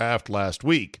of the draft last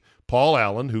week, Paul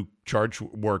Allen, who Charge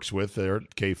works with there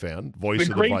at K-Fan, voice of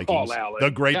the Vikings. Paul Allen. The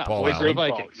great Paul voice Allen. of the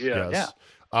Vikings. Yes.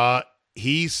 Yeah.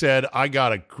 He said, I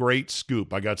got a great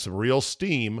scoop. I got some real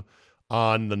steam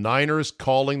on the Niners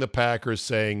calling the Packers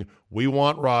saying, we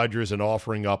want Rodgers and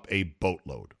offering up a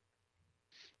boatload.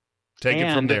 Take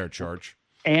it from there, Charge.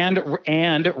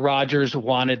 And Rodgers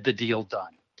wanted the deal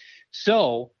done.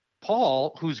 So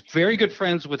Paul, who's very good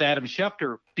friends with Adam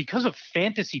Schefter because of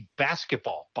fantasy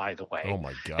basketball, by the way. Oh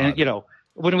my God! And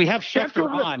when we have Schefter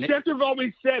on, Schefter's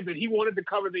always said that he wanted to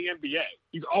cover the NBA.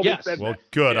 He's always said that. Well,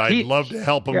 good. I'd love to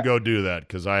help him go do that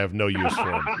because I have no use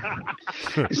for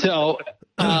him. So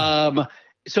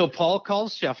Paul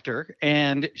calls Schefter,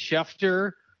 and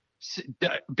Schefter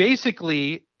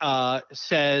basically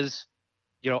says,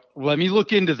 let me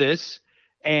look into this,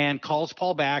 and calls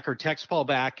Paul back or texts Paul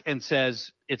back and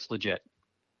says it's legit.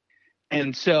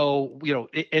 And so,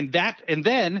 and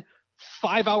then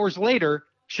 5 hours later,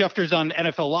 Schefter's on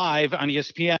NFL Live on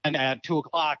ESPN at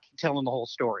 2:00 telling the whole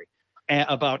story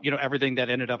about, everything that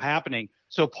ended up happening.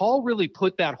 So Paul really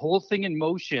put that whole thing in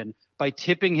motion by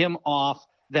tipping him off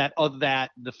that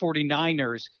the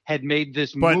 49ers had made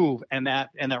this move and that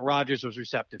Rodgers was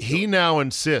receptive to it.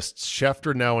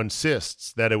 Schefter now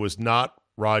insists that it was not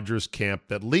Rodgers' camp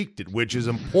that leaked it, which is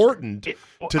important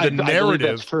to the narrative. I believe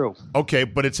that's true. Okay,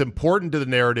 but it's important to the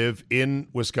narrative in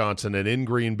Wisconsin and in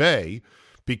Green Bay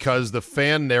because the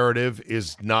fan narrative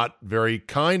is not very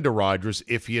kind to Rodgers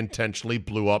if he intentionally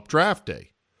blew up draft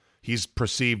day. He's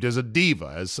perceived as a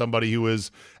diva, as somebody who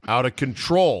is out of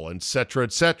control, et cetera,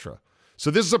 et cetera. So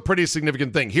this is a pretty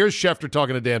significant thing. Here's Schefter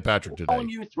talking to Dan Patrick today. Telling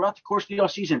you throughout the course of the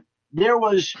offseason, there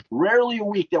was rarely a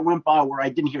week that went by where I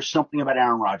didn't hear something about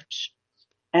Aaron Rodgers.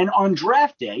 And on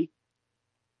draft day,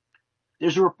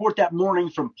 there's a report that morning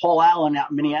from Paul Allen out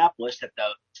in Minneapolis that the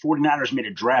 49ers made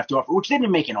a draft offer, which they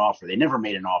didn't make an offer. They never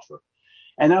made an offer.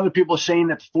 And other people are saying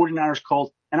that the 49ers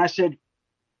called. And I said,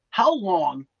 how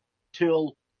long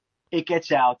till it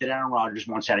gets out that Aaron Rodgers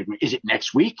wants that agreement? Is it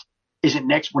next week? Is it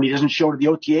next when he doesn't show to the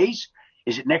OTAs?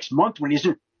 Is it next month when he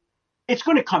isn't? It's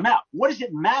going to come out. What does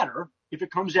it matter if it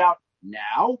comes out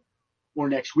now or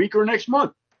next week or next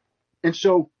month? And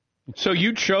so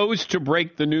you chose to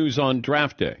break the news on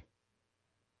draft day.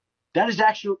 That is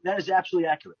absolutely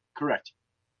accurate. Correct.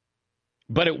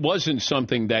 But it wasn't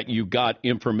something that you got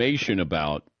information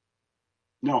about.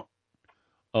 No.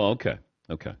 Oh, okay.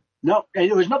 Okay. No,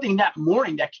 there was nothing that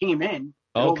morning that came in. And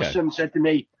all of a sudden said to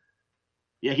me,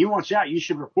 yeah, he wants out. You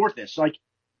should report this. Like,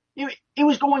 it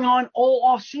was going on all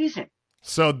off season.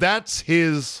 So that's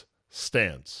his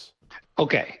stance.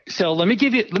 Okay. So let me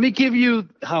give you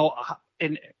how,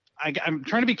 and I'm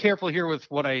trying to be careful here with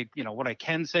what I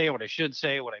can say, what I should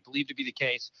say, what I believe to be the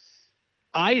case.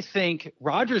 I think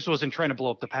Rodgers wasn't trying to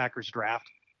blow up the Packers draft.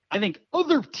 I think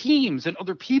other teams and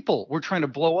other people were trying to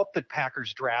blow up the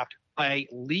Packers draft by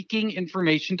leaking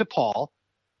information to Paul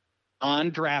on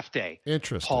draft day.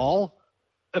 Interesting.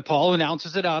 Paul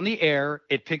announces it on the air.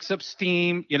 It picks up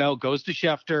steam, goes to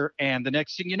Schefter. And the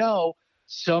next thing you know,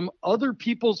 some other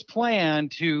people's plan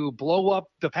to blow up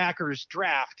the Packers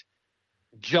draft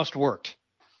just worked.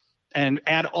 And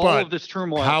add all of this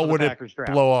turmoil how to the would Packers it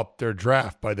draft. blow up their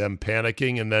draft by them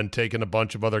panicking and then taking a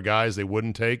bunch of other guys they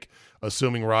wouldn't take,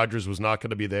 assuming Rodgers was not going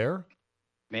to be there?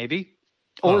 Maybe.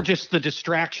 Or just the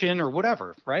distraction or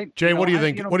whatever, right? Jay, what do you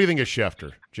think? What do you think of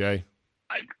Schefter, Jay?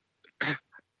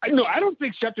 I don't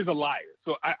think Schefter's a liar,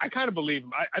 so I kind of believe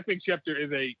him. I think Schefter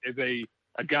is a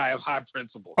guy of high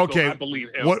principle. Okay, so I believe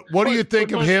him. What do you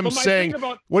think of him saying?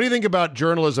 What do you think about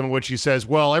journalism in which he says,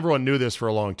 "Well, everyone knew this for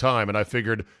a long time, and I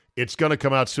figured it's going to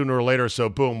come out sooner or later, so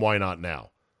boom, why not now?"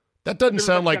 That doesn't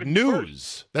sound like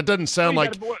news. That doesn't sound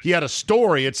like he had a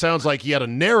story. It sounds like he had a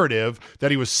narrative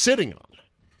that he was sitting on.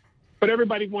 But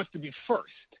everybody wants to be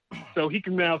first, so he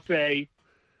can now say,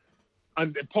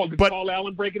 Paul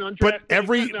Allen break it on draft day?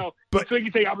 So you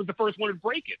can say I was the first one to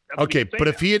break it. That's okay, but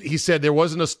if he said there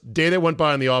wasn't a day that went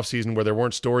by in the offseason where there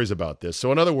weren't stories about this.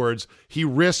 So in other words, he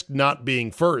risked not being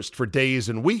first for days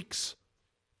and weeks.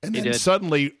 And then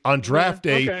suddenly on draft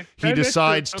day, he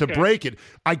decides to break it.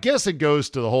 I guess it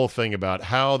goes to the whole thing about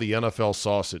how the NFL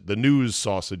sausage, the news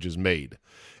sausage is made.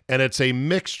 And it's a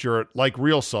mixture like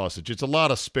real sausage. It's a lot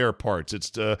of spare parts.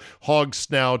 It's hog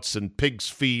snouts and pig's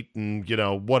feet and,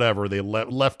 whatever they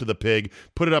left of the pig,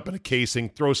 put it up in a casing,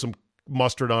 throw some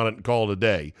mustard on it and call it a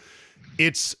day.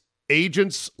 It's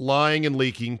agents lying and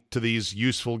leaking to these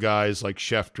useful guys like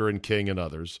Schefter and King and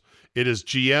others. It is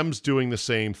GMs doing the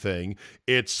same thing.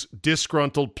 It's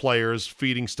disgruntled players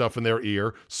feeding stuff in their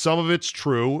ear. Some of it's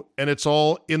true, and it's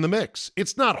all in the mix.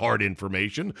 It's not hard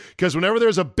information, because whenever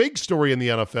there's a big story in the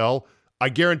NFL, I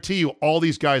guarantee you all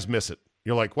these guys miss it.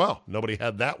 You're like, wow, nobody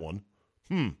had that one.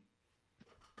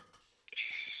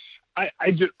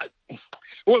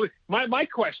 My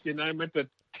question, I meant to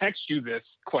text you this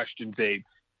question, Dave.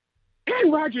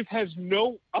 Aaron Rodgers has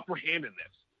no upper hand in this.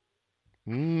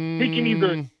 He's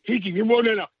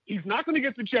not going to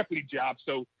get the Jeopardy job,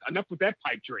 so enough with that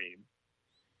pipe dream.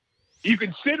 You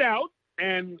can sit out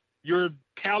and your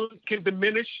talent can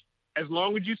diminish as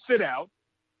long as you sit out.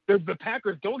 The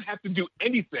Packers don't have to do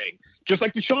anything, just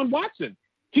like Deshaun Watson.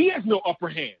 He has no upper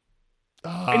hand. If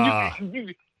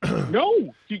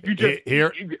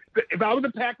I was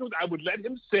the Packers, I would let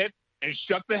him sit and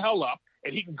shut the hell up,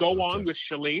 and he can go on with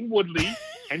Shailene Woodley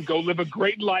and go live a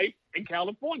great life in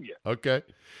California. Okay.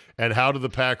 And how do the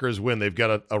Packers win? They've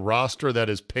got a roster that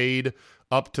is paid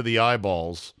up to the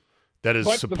eyeballs, that is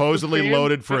supposedly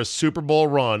loaded for a Super Bowl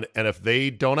run, and if they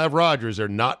don't have Rodgers, they're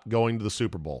not going to the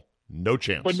Super Bowl. No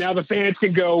chance. But now the fans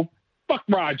can go, fuck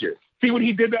Rodgers. See what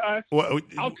he did to us? Well,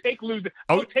 I'll take losing.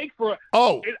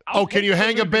 Can you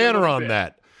hang a banner on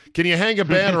that? Can you hang a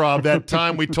banner on that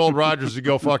time we told Rodgers to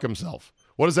go fuck himself?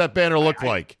 What does that banner look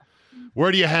like?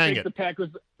 Where do you hang it?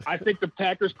 I think the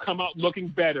Packers come out looking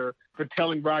better for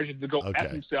telling Rodgers to go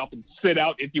F himself and sit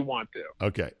out if you want to.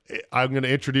 Okay. I'm going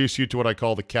to introduce you to what I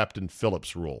call the Captain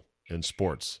Phillips rule in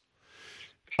sports.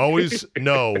 Always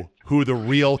know who the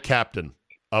real captain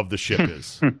of the ship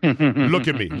is. Look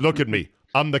at me.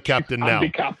 I'm the captain now.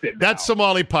 That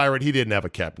Somali pirate, he didn't have a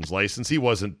captain's license. He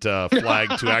wasn't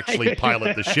flagged to actually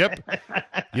pilot the ship.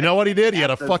 You know what he did? He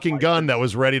had a fucking gun that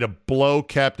was ready to blow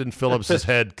Captain Phillips's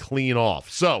head clean off.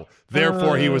 So,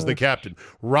 therefore, he was the captain.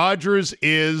 Rodgers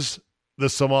is the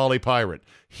Somali pirate.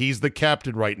 He's the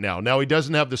captain right now. Now, he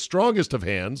doesn't have the strongest of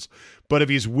hands, but if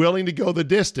he's willing to go the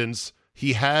distance,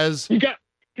 he has... He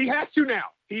has to now.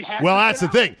 That's the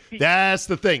thing. That's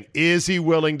the thing. Is he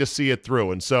willing to see it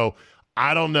through? And so...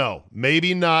 I don't know.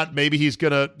 Maybe not. Maybe he's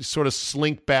going to sort of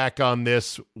slink back on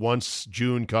this once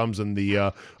June comes and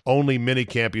the only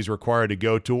minicamp he's required to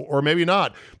go to, or maybe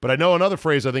not. But I know another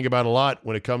phrase I think about a lot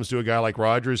when it comes to a guy like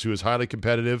Rodgers, who is highly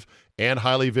competitive and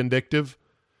highly vindictive.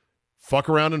 Fuck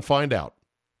around and find out.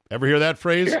 Ever hear that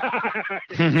phrase?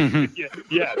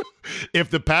 Yes. If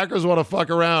the Packers want to fuck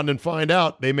around and find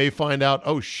out, they may find out,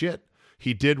 oh, shit,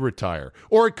 he did retire.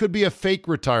 Or it could be a fake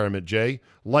retirement, Jay,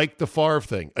 like the Favre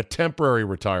thing, a temporary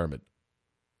retirement.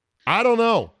 I don't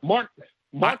know. Mark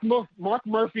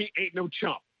Murphy ain't no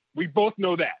chump. We both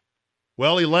know that.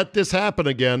 Well, he let this happen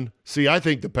again. See, I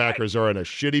think the Packers are in a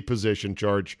shitty position,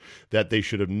 George, that they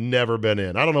should have never been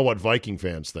in. I don't know what Viking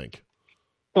fans think.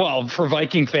 Well, for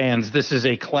Viking fans, this is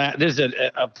a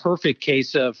perfect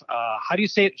case of how do you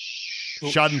say it?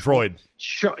 Schadenfreude.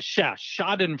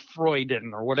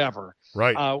 Schadenfreude or whatever.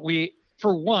 Right. We,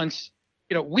 for once,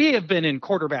 we have been in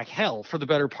quarterback hell for the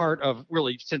better part of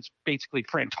really since basically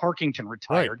Fran Tarkington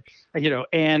retired. Right.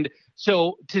 And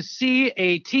so to see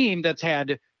a team that's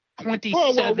had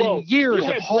 27 years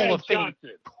of Hall of Fame.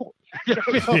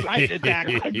 Right,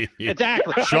 exactly.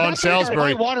 Sean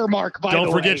Salisbury. Watermark, by Don't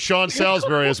the forget way. Sean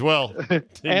Salisbury as well.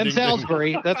 And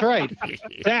Salisbury, that's right.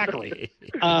 Exactly.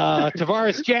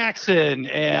 Tavares Jackson,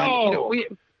 and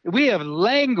we have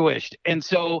languished, and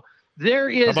so there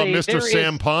is. How about Mr.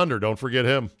 Sam Ponder? Don't forget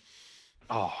him.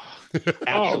 Oh,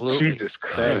 absolutely. Jesus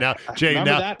Christ. Now, Jay,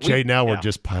 we're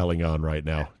just piling on right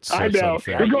now. So, I know.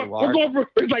 We're we're going for,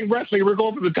 it's like wrestling. We're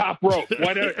going for the top rope.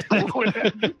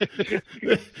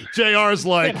 JR's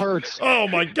like, oh,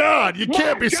 my God, you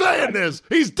can't be saying this.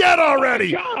 He's dead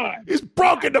already. He's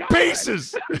broken to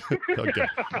pieces. Okay.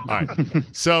 All right.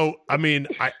 So, I mean,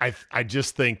 I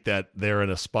just think that they're in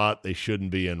a spot they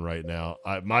shouldn't be in right now.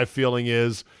 My feeling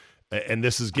is, and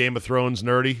this is Game of Thrones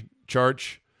nerdy,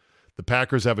 Charch, the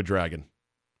Packers have a dragon.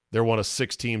 They're one of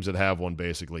 6 teams that have one,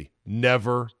 basically.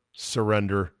 Never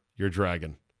surrender your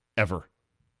dragon, ever.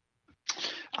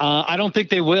 I don't think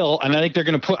they will, and I think they're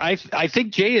going to put. I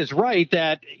think Jay is right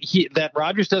that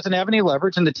Rodgers doesn't have any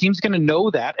leverage, and the team's going to know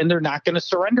that, and they're not going to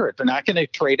surrender it. They're not going to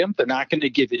trade him. They're not going to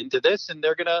give in to this, and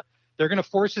they're going to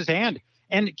force his hand.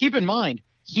 And keep in mind,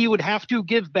 he would have to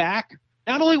give back.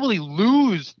 Not only will he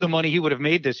lose the money he would have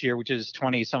made this year, which is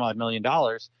 $20-some-odd million.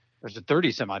 There's a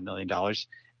 $30-some-odd million.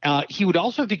 He would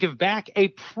also have to give back a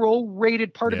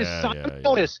prorated part of his signing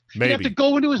bonus. He'd have to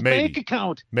go into his bank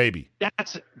account. Maybe.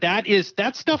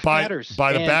 That stuff matters.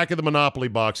 By the back of the Monopoly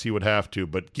box, he would have to,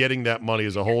 but getting that money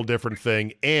is a whole different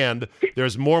thing, and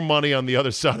there's more money on the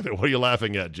other side of it. What are you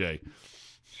laughing at, Jay?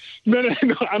 No,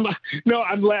 I'm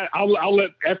I'll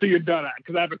let after you're done,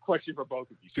 because I have a question for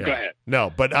both of you. So go ahead.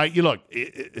 No, but look,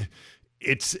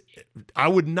 I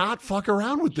would not fuck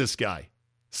around with this guy.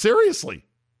 Seriously.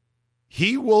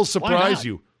 He will surprise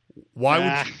you. Why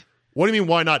would you? What do you mean,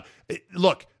 why not?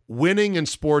 Look, winning in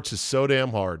sports is so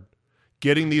damn hard.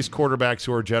 Getting these quarterbacks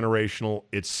who are generational,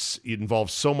 it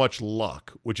involves so much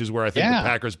luck, which is where I think the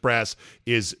Packers brass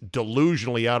is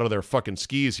delusionally out of their fucking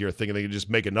skis here, thinking they can just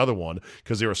make another one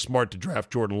because they were smart to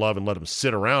draft Jordan Love and let him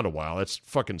sit around a while. That's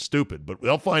fucking stupid, but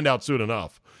they'll find out soon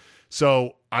enough.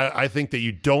 So I think that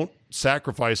you don't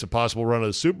sacrifice a possible run of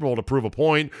the Super Bowl to prove a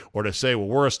point or to say, well,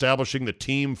 we're establishing the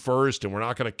team first and we're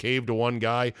not going to cave to one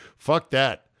guy. Fuck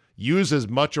that. Use as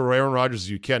much of Aaron Rodgers as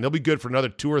you can. He'll be good for another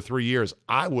 2 or 3 years.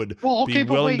 I would be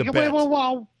willing to bet.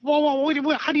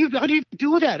 Wait, how do you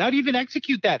do that? How do you even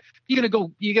execute that? You got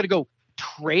to go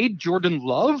trade Jordan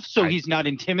Love so he's not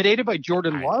intimidated by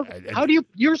Jordan Love? How do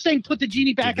you're saying put the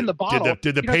genie back in the bottle?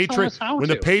 Did the Patriots, when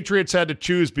the Patriots had to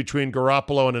choose between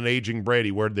Garoppolo and an aging Brady,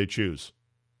 where did they choose?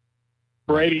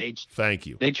 Brady. Thank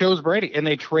you. They chose Brady and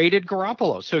they traded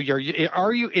Garoppolo. So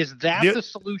is that the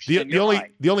solution?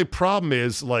 The only problem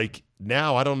is, like,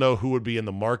 now I don't know who would be in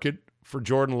the market for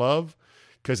Jordan Love,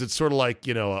 because it's sort of like,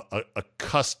 a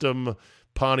custom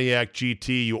Pontiac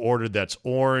GT you ordered that's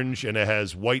orange and it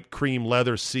has white cream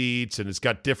leather seats and it's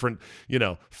got different,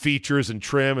 features and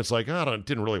trim. It's like,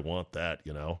 didn't really want that,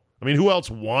 I mean, who else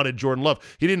wanted Jordan Love?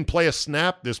 He didn't play a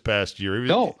snap this past year.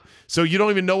 No. So you don't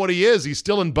even know what he is. He's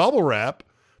still in bubble wrap,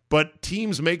 but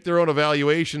teams make their own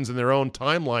evaluations in their own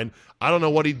timeline. I don't know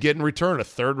what he'd get in return. A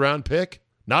 3rd-round pick?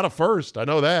 Not a first. I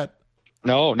know that.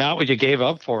 No, not what you gave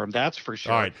up for him. That's for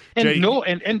sure. All right.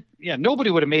 And Jay, nobody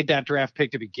would have made that draft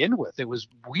pick to begin with. It was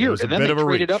weird. And then they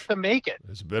traded up to make it.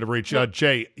 It's a bit of a reach.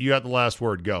 Jay, you got the last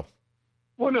word. Go.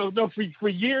 Well, no. For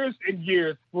years and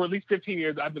years, for at least 15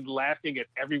 years, I've been laughing at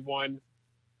everyone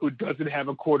who doesn't have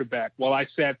a quarterback. While I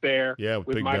sat there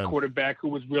with my quarterback who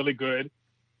was really good.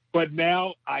 But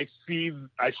now I see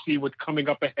what's coming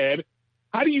up ahead.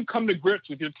 How do you come to grips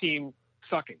with your team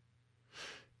sucking?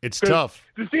 It's tough.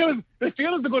 The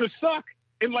Steelers are going to suck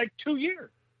in like 2 years.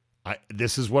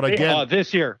 This is what I get.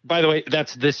 This year. By the way,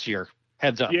 that's this year.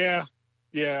 Heads up. Yeah.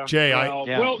 Jay,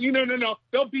 no.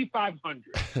 They'll be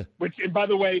 500. Which, and by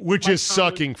the way, which is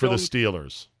sucking for the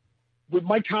Steelers.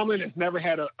 Mike Tomlin has never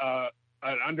had an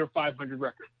under 500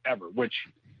 record ever, which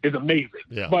is amazing.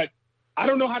 Yeah. But I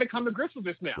don't know how to come to grips with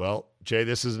this now. Well, Jay,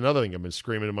 this is another thing I've been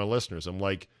screaming to my listeners. I'm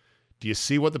like, do you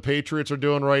see what the Patriots are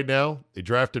doing right now? They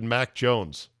drafted Mac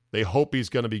Jones. They hope he's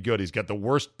going to be good. He's got the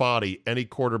worst body any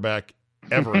quarterback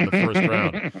ever in the first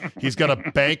round. He's got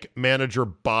a bank manager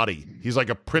body. He's like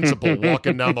a principal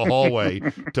walking down the hallway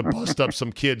to bust up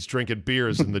some kids drinking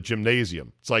beers in the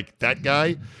gymnasium. It's like, that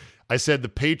guy. I said the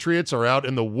Patriots are out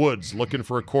in the woods looking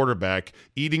for a quarterback,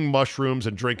 eating mushrooms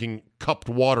and drinking cupped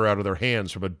water out of their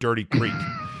hands from a dirty creek.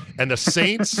 And the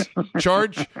Saints,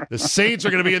 the Saints are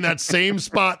going to be in that same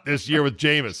spot this year with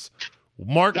Jameis.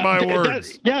 Mark my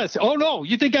words. Yes. Oh, no.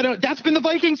 You think that's been the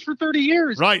Vikings for 30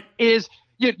 years. Right.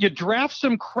 You draft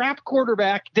some crap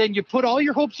quarterback, then you put all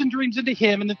your hopes and dreams into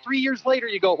him, and then 3 years later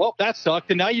you go, well, that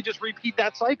sucked, and now you just repeat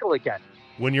that cycle again.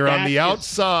 When you're on the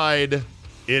outside,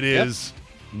 it is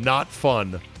not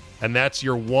fun, and that's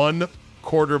your one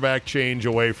quarterback change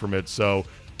away from it. So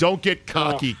don't get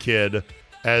cocky, kid,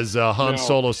 as Han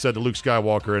Solo said to Luke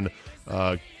Skywalker in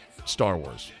Star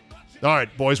Wars. All right,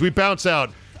 boys, we bounce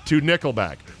out to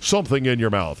Nickelback. Something in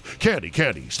your mouth. Candy,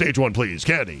 candy. Stage one, please.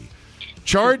 Candy.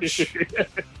 Charge.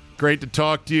 Great to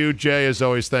talk to you. Jay, as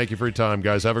always, thank you for your time,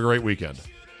 guys. Have a great weekend.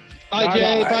 Bye,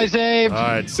 Jay. Bye, Zabe. All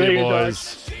right, see you,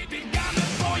 boys.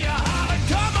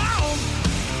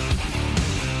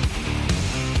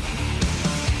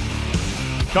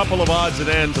 Couple of odds and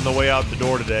ends on the way out the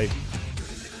door today.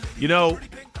 You know,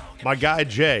 my guy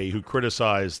Jay, who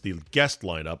criticized the guest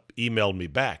lineup, emailed me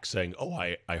back saying,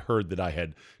 I heard that I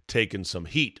had taken some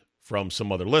heat from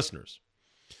some other listeners.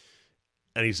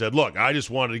 And he said, look, I just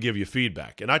wanted to give you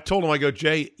feedback. And I told him, I go,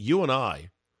 Jay, you and I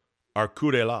are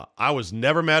coup de la. I was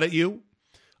never mad at you.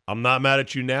 I'm not mad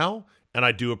at you now. And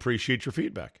I do appreciate your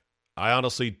feedback. I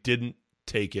honestly didn't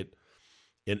take it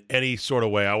in any sort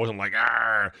of way. I wasn't like,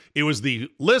 Arr. It was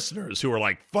the listeners who were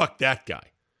like, fuck that guy.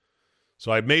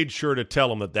 So I made sure to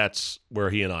tell him that that's where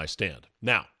he and I stand.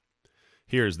 Now,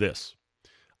 here's this.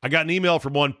 I got an email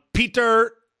from one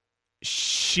Peter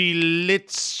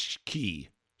Shilitsky.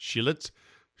 Shilitsky.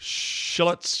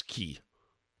 Schlitzche.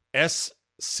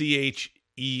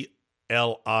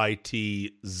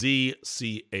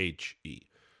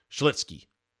 Schlitzky.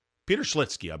 Peter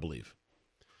Schlitzky, I believe.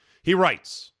 He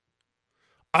writes,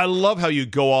 I love how you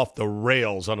go off the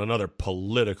rails on another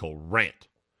political rant.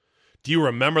 Do you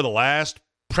remember the last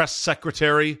press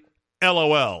secretary?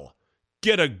 LOL.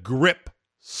 Get a grip,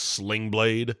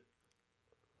 Slingblade.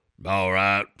 All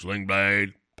right,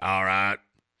 Slingblade. All right.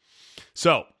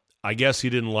 So, I guess he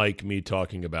didn't like me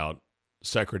talking about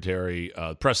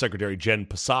Press Secretary Jen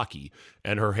Psaki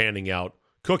and her handing out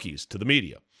cookies to the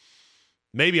media.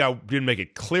 Maybe I didn't make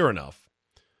it clear enough.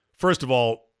 First of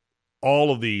all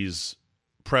of these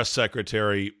press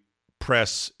secretary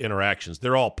press interactions,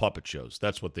 they're all puppet shows.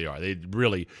 That's what they are. They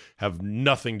really have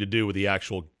nothing to do with the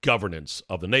actual governance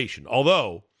of the nation.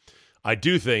 Although, I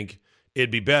do think it'd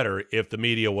be better if the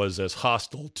media was as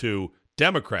hostile to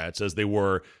Democrats as they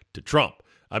were to Trump.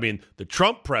 I mean, the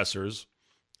Trump pressers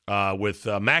with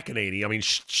McEnany, I mean,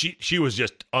 she was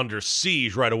just under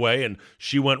siege right away, and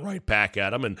she went right back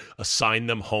at them and assigned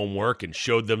them homework and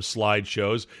showed them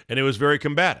slideshows, and it was very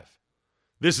combative.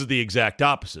 This is the exact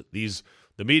opposite.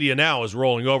 The media now is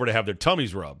rolling over to have their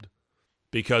tummies rubbed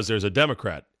because there's a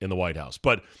Democrat in the White House.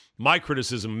 But my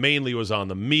criticism mainly was on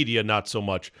the media, not so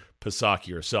much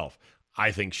Psaki herself.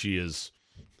 I think she's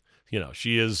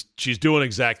doing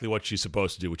exactly what she's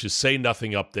supposed to do, which is say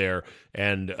nothing up there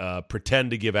and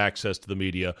pretend to give access to the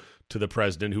media to the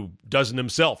president, who doesn't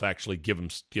himself actually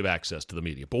give access to the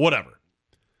media. But whatever.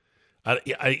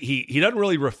 He doesn't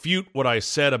really refute what I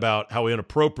said about how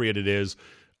inappropriate it is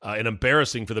and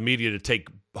embarrassing for the media to take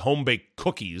home-baked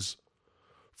cookies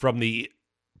from the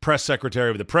press secretary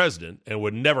of the president, and it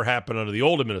would never happen under the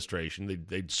old administration.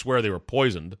 They'd swear they were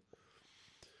poisoned.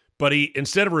 But he,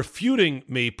 instead of refuting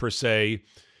me per se,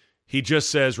 he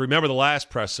just says, remember the last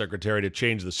press secretary, to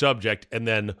change the subject, and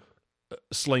then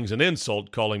slings an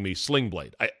insult calling me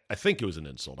Slingblade. I think it was an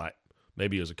insult.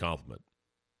 Maybe it was a compliment.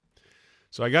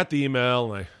 So I got the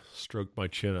email, and I stroked my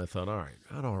chin. I thought, all right,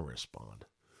 how do I respond?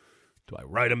 Do I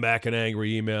write him back an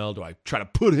angry email? Do I try to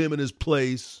put him in his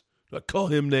place? Do I call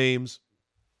him names?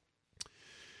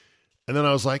 And then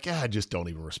I was like, just don't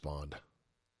even respond.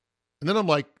 And then I'm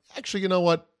like, actually, you know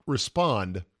what?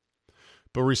 Respond,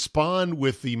 but respond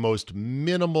with the most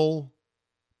minimal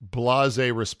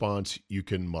blasé response you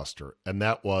can muster. And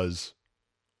that was,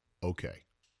 okay.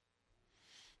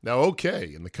 Now,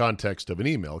 okay, in the context of an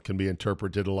email, can be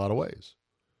interpreted a lot of ways.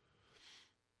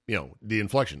 You know, the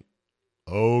inflection.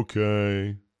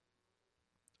 Okay.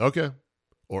 Okay.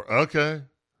 Or okay.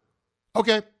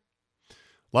 Okay. A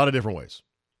lot of different ways.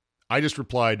 I just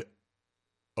replied,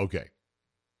 okay.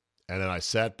 And then I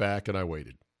sat back and I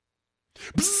waited.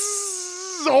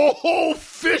 Bzzz, oh,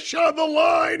 fish on the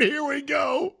line. Here we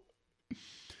go.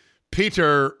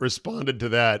 Peter responded to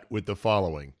that with the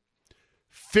following.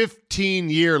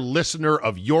 15-year listener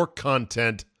of your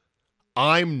content,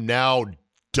 I'm now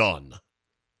done.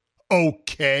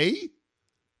 Okay?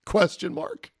 Question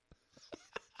mark.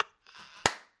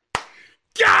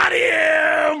 Got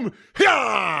him!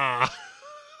 Yeah!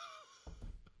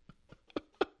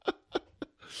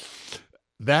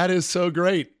 That is so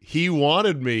great. He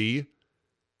wanted me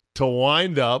to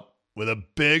wind up with a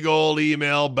big old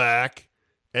email back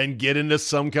and get into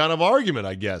some kind of argument,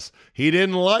 I guess. He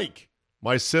didn't like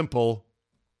my simple,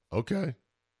 okay.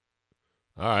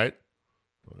 All right.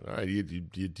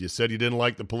 You said you didn't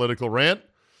like the political rant.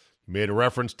 You made a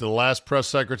reference to the last press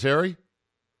secretary.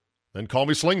 Then call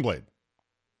me Slingblade.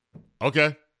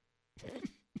 Okay.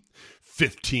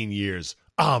 15 years.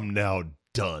 I'm now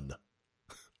done.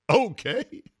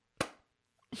 Okay.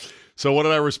 So what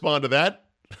did I respond to that?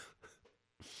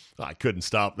 I couldn't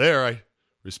stop there. I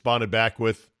responded back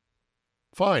with,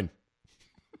 fine.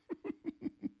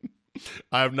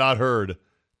 I have not heard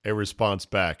a response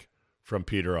back from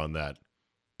Peter on that.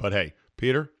 But hey,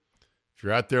 Peter, if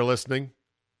you're out there listening,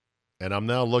 and I'm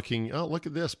now looking, oh, look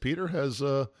at this. Peter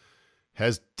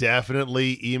has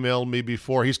definitely emailed me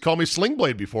before. He's called me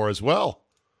Slingblade before as well.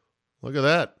 Look at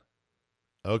that.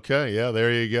 Okay, yeah,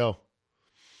 there you go.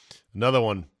 Another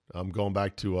one. I'm going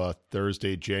back to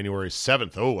Thursday, January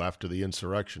 7th. Oh, after the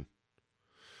insurrection.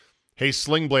 Hey,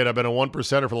 Slingblade, I've been a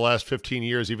 1%er for the last 15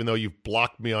 years, even though you've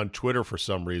blocked me on Twitter for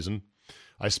some reason.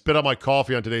 I spit out my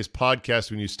coffee on today's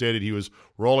podcast when you stated he was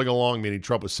rolling along, meaning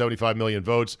Trump was 75 million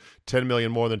votes, 10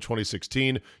 million more than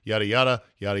 2016, yada, yada,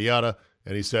 yada, yada.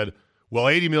 And he said, well,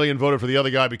 80 million voted for the other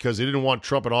guy because they didn't want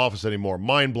Trump in office anymore.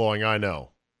 Mind-blowing, I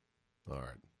know. All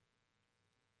right.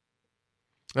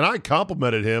 And I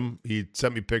complimented him. He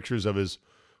sent me pictures of his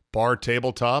bar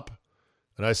tabletop.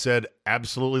 And I said,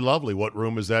 absolutely lovely. What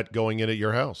room is that going in at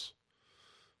your house?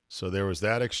 So there was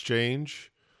that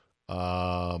exchange. We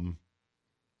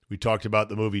talked about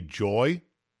the movie Joy.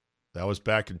 That was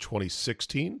back in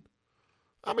 2016.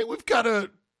 I mean, we've got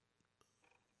a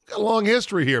long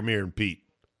history here, me and Pete.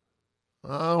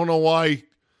 I don't know why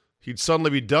he'd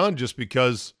suddenly be done just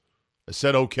because I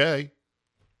said okay.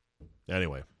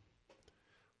 Anyway,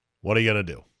 what are you going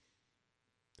to do?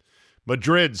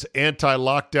 Madrid's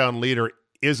anti-lockdown leader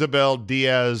Isabel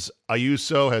Diaz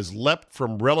Ayuso has leapt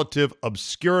from relative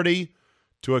obscurity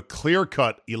to a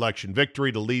clear-cut election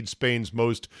victory to lead Spain's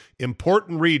most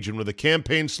important region with a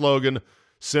campaign slogan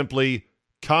simply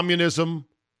communism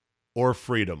or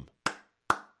freedom.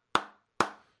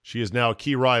 She is now a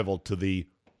key rival to the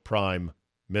prime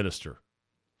minister.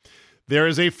 There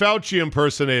is a Fauci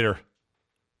impersonator,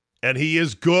 and he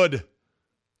is good.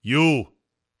 You're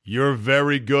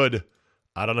very good.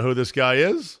 I don't know who this guy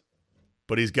is,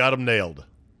 but he's got him nailed.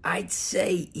 I'd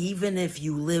say even if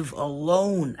you live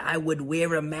alone, I would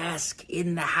wear a mask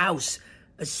in the house,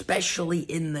 especially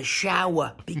in the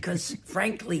shower, because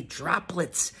frankly,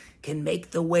 droplets can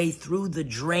make the way through the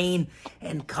drain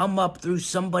and come up through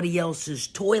somebody else's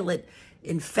toilet,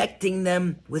 infecting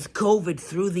them with COVID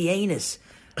through the anus.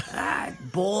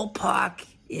 Ballpark,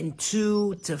 in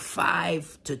 2 to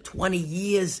 5 to 20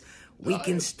 years, we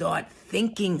can start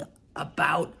thinking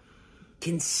about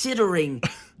considering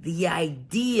the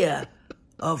idea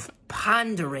of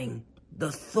pondering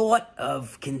the thought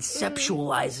of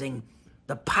conceptualizing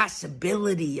the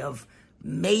possibility of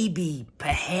maybe,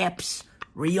 perhaps,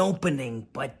 reopening,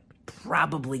 but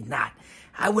probably not.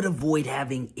 I would avoid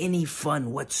having any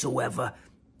fun whatsoever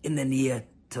in the near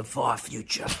to far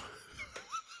future.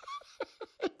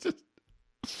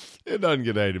 It doesn't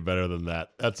get any better than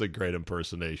that. That's a great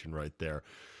impersonation right there.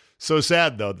 So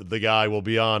sad, though, that the guy will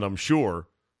be on, I'm sure,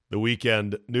 the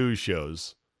weekend news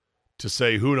shows to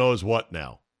say who knows what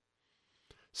now.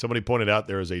 Somebody pointed out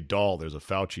there is a doll. There's a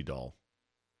Fauci doll.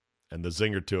 And the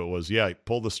zinger to it was, yeah,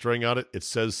 pull the string on it. It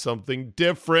says something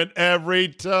different every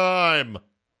time.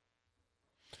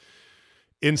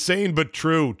 Insane but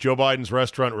true. Joe Biden's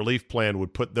restaurant relief plan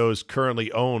would put those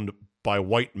currently owned by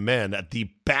white men at the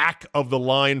back of the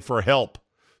line for help,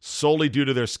 solely due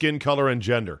to their skin color and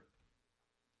gender.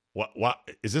 What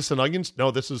is this an onions?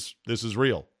 No, this is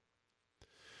real.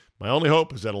 My only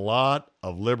hope is that a lot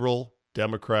of liberal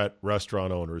Democrat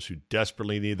restaurant owners who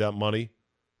desperately need that money,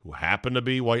 who happen to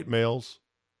be white males,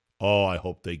 I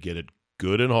hope they get it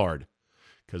good and hard,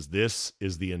 because this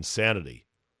is the insanity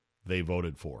they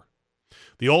voted for.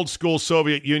 The old school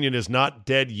Soviet Union is not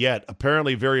dead yet.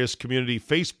 Apparently, various community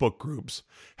Facebook groups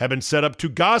have been set up to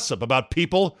gossip about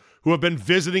people who have been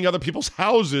visiting other people's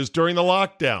houses during the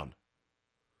lockdown.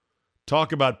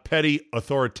 Talk about petty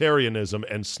authoritarianism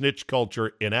and snitch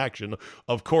culture in action.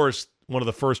 Of course, one of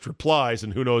the first replies,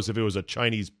 and who knows if it was a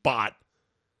Chinese bot,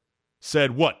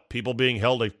 said, what, people being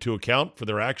held to account for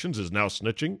their actions is now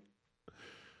snitching?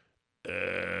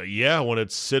 Yeah, when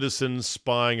it's citizens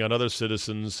spying on other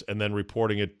citizens and then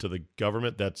reporting it to the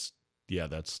government, that's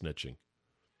snitching.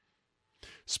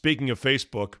 Speaking of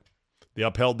Facebook, they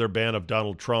upheld their ban of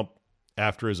Donald Trump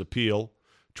after his appeal.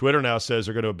 Twitter now says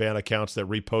they're going to ban accounts that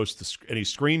repost any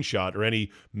screenshot or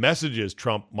any messages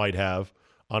Trump might have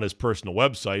on his personal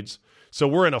websites. So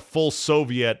we're in a full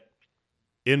Soviet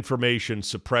information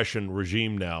suppression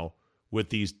regime now with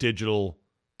these digital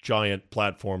giant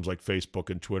platforms like Facebook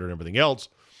and Twitter and everything else.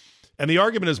 And the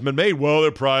argument has been made, well,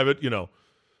 they're private,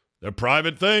 they're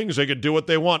private things. They can do what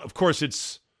they want. Of course,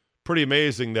 it's pretty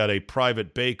amazing that a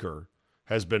private baker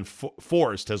has been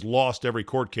has lost every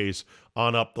court case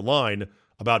on up the line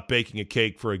about baking a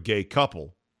cake for a gay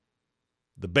couple.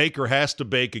 The baker has to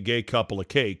bake a gay couple a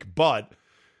cake, but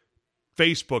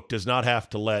Facebook does not have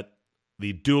to let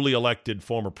the duly elected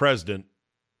former president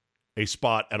a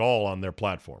spot at all on their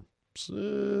platform. It's,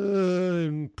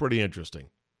 pretty interesting.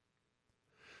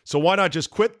 So why not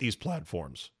just quit these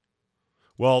platforms?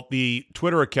 Well, the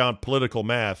Twitter account Political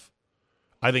Math,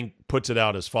 I think, puts it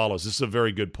out as follows. This is a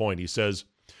very good point. He says,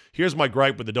 here's my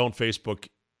gripe with the don't Facebook,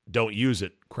 don't use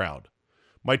it crowd.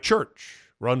 My church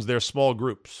runs their small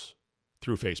groups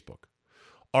through Facebook.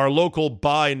 Our local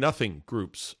Buy Nothing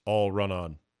groups all run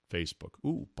on Facebook.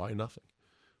 Ooh, Buy Nothing.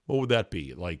 What would that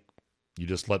be? Like, you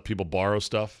just let people borrow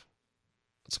stuff?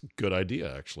 That's a good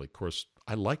idea, actually. Of course,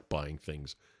 I like buying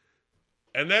things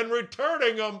and then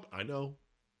returning them. I know.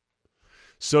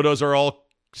 So does all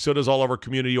of our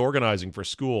community organizing for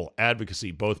school,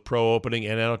 advocacy, both pro-opening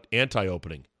and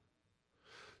anti-opening.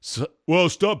 So, well,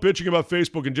 stop bitching about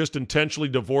Facebook and just intentionally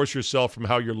divorce yourself from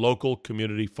how your local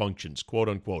community functions, quote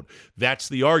unquote. That's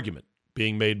the argument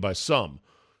being made by some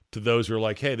to those who are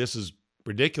like, hey, this is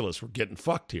ridiculous. We're getting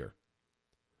fucked here.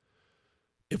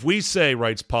 If we say,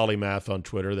 writes Polymath on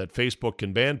Twitter, that Facebook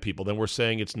can ban people, then we're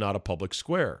saying it's not a public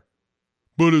square.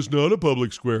 But it's not a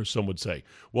public square, some would say.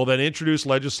 Well, then introduce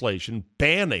legislation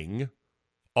banning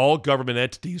all government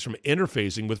entities from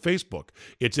interfacing with Facebook.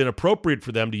 It's inappropriate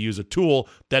for them to use a tool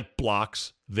that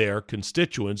blocks their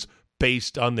constituents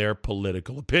based on their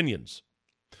political opinions.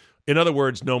 In other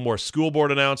words, no more school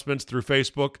board announcements through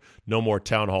Facebook. No more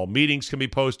town hall meetings can be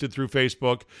posted through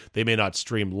Facebook. They may not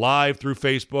stream live through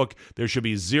Facebook. There should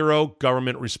be zero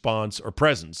government response or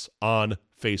presence on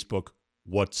Facebook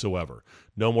whatsoever.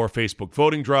 No more Facebook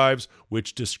voting drives,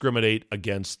 which discriminate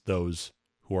against those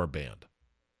who are banned.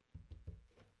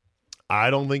 I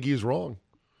don't think he's wrong.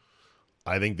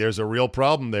 I think there's a real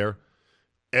problem there.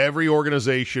 Every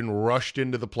organization rushed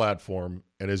into the platform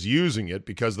and is using it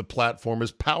because the platform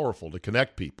is powerful to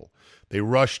connect people. They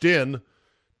rushed in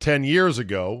 10 years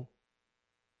ago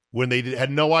when they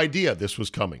had no idea this was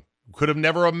coming. Could have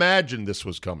never imagined this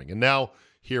was coming. And now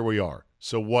here we are.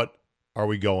 So what are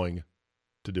we going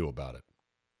to do about it?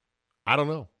 I don't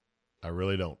know. I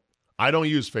really don't. I don't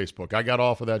use Facebook. I got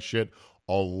off of that shit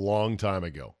a long time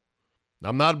ago.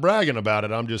 I'm not bragging about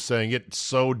it. I'm just saying it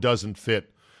so doesn't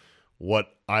fit what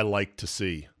I like to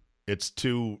see. It's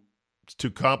too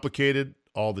complicated,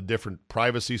 all the different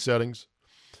privacy settings.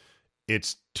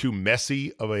 It's too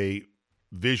messy of a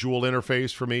visual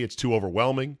interface for me. It's too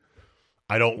overwhelming.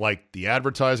 I don't like the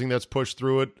advertising that's pushed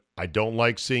through it. I don't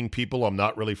like seeing people I'm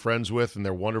not really friends with and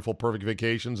their wonderful, perfect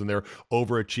vacations and their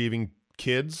overachieving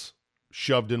kids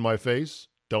shoved in my face.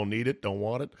 Don't need it, don't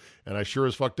want it, and I sure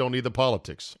as fuck don't need the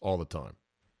politics all the time.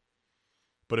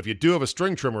 But if you do have a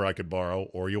string trimmer I could borrow,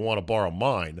 or you want to borrow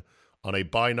mine on a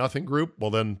Buy Nothing group, well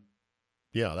then,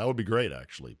 yeah, that would be great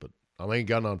actually, but I ain't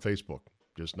got it on Facebook,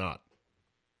 just not.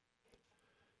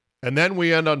 And then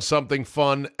we end on something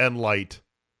fun and light.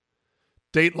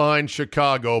 Dateline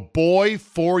Chicago, boy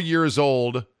 4 years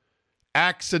old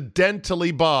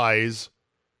accidentally buys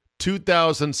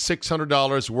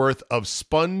 $2,600 worth of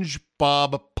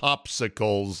SpongeBob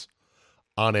popsicles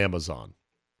on Amazon.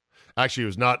 Actually, it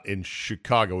was not in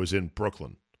Chicago. It was in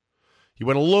Brooklyn. He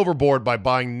went a little overboard by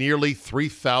buying nearly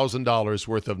 $3,000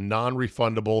 worth of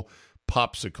non-refundable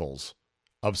popsicles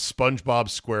of SpongeBob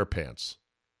SquarePants.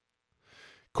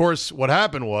 Of course, what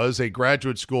happened was a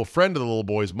graduate school friend of the little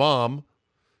boy's mom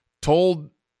told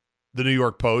the New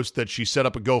York Post that she set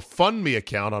up a GoFundMe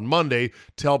account on Monday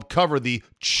to help cover the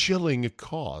chilling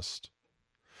cost.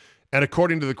 And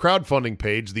according to the crowdfunding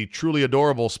page, the truly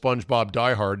adorable SpongeBob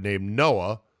diehard named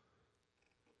Noah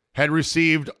had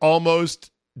received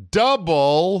almost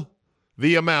double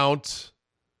the amount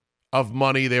of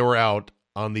money they were out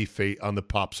on the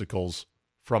popsicles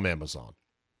from Amazon.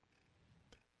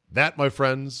 That, my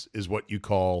friends, is what you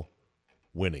call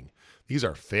winning. These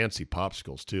are fancy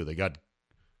popsicles, too. They got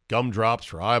gumdrops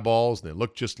for eyeballs, and they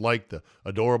look just like the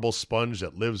adorable sponge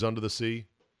that lives under the sea.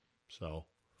 So,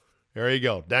 there you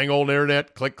go. Dang old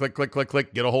internet. Click, click, click, click,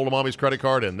 click. Get a hold of mommy's credit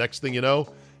card, and next thing you know,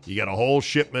 you got a whole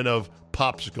shipment of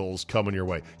popsicles coming your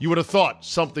way. You would have thought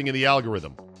something in the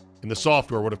algorithm, in the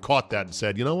software, would have caught that and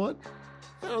said, you know what?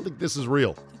 I don't think this is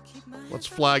real. Let's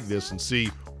flag this and see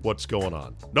what's going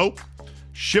on. Nope.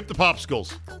 Ship the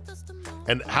popsicles.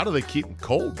 And how do they keep them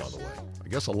cold, by the way? I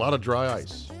guess a lot of dry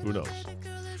ice. Who knows?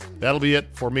 That'll be it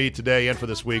for me today and for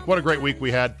this week. What a great week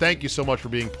we had. Thank you so much for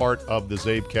being part of the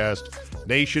Zabecast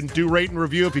Nation. Do rate and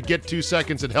review. If you get 2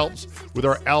 seconds, it helps with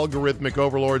our algorithmic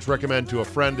overlords. Recommend to a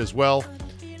friend as well.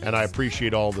 And I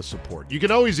appreciate all the support. You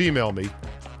can always email me,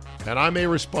 and I may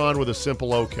respond with a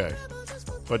simple okay.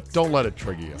 But don't let it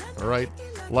trigger you, all right?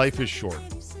 Life is short.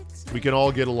 We can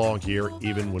all get along here,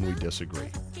 even when we disagree.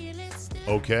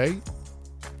 Okay?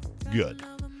 Good.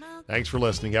 Thanks for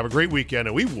listening. Have a great weekend,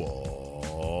 and we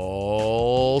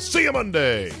will see you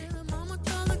Monday.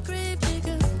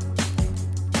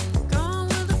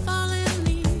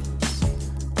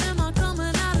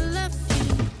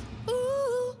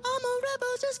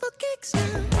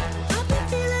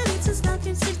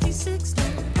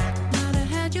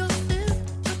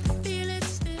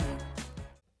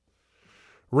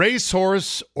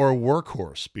 Racehorse or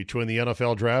workhorse between the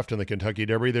NFL Draft and the Kentucky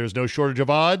Derby, there's no shortage of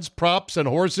odds, props, and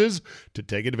horses to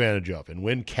take advantage of and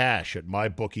win cash at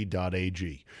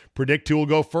mybookie.ag. Predict who will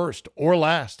go first or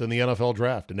last in the NFL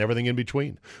Draft and everything in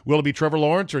between. Will it be Trevor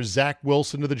Lawrence or Zach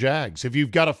Wilson to the Jags? If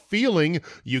you've got a feeling,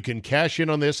 you can cash in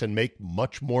on this and make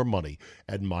much more money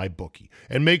at MyBookie.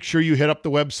 And make sure you hit up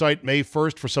the website May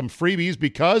 1st for some freebies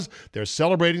because they're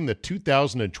celebrating the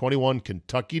 2021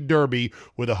 Kentucky Derby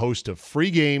with a host of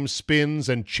free games, spins,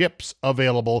 and chips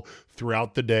available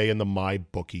throughout the day in the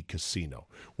MyBookie casino.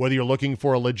 Whether you're looking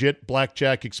for a legit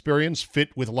blackjack experience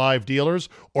fit with live dealers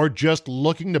or just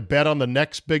looking to bet on the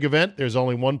next big event, there's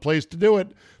only one place to do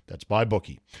it. That's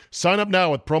MyBookie. Sign up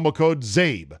now with promo code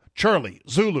ZABE, Charlie,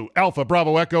 Zulu, Alpha,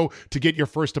 Bravo, Echo to get your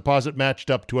first deposit matched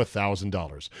up to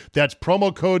 $1,000. That's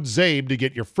promo code ZABE to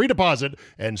get your free deposit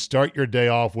and start your day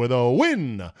off with a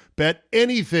win. Bet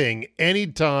anything,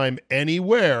 anytime,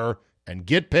 anywhere, and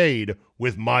get paid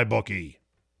with MyBookie.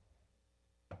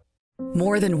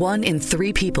 More than 1 in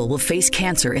 3 people will face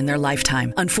cancer in their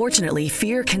lifetime. Unfortunately,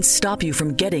 fear can stop you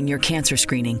from getting your cancer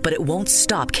screening, but it won't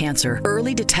stop cancer.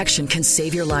 Early detection can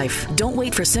save your life. Don't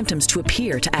wait for symptoms to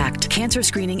appear to act. Cancer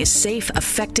screening is safe,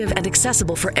 effective, and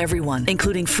accessible for everyone,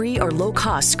 including free or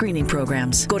low-cost screening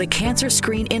programs. Go to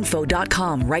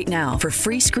cancerscreeninfo.com right now for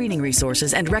free screening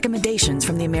resources and recommendations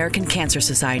from the American Cancer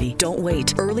Society. Don't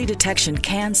wait. Early detection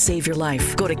can save your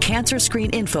life. Go to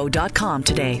cancerscreeninfo.com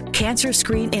today.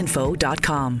 Cancerscreeninfo.com. At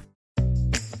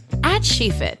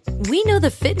SheFit, we know the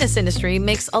fitness industry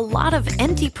makes a lot of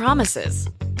empty promises.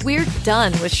 We're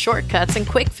done with shortcuts and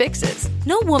quick fixes.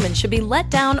 No woman should be let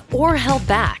down or held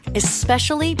back,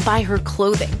 especially by her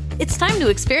clothing. It's time to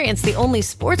experience the only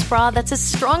sports bra that's as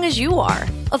strong as you are.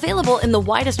 Available in the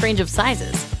widest range of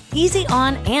sizes, easy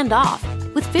on and off,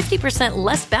 with 50%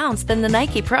 less bounce than the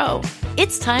Nike Pro.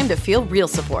 It's time to feel real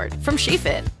support from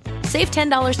SheFit. Save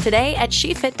 $10 today at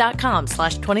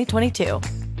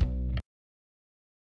SheFit.com/2022.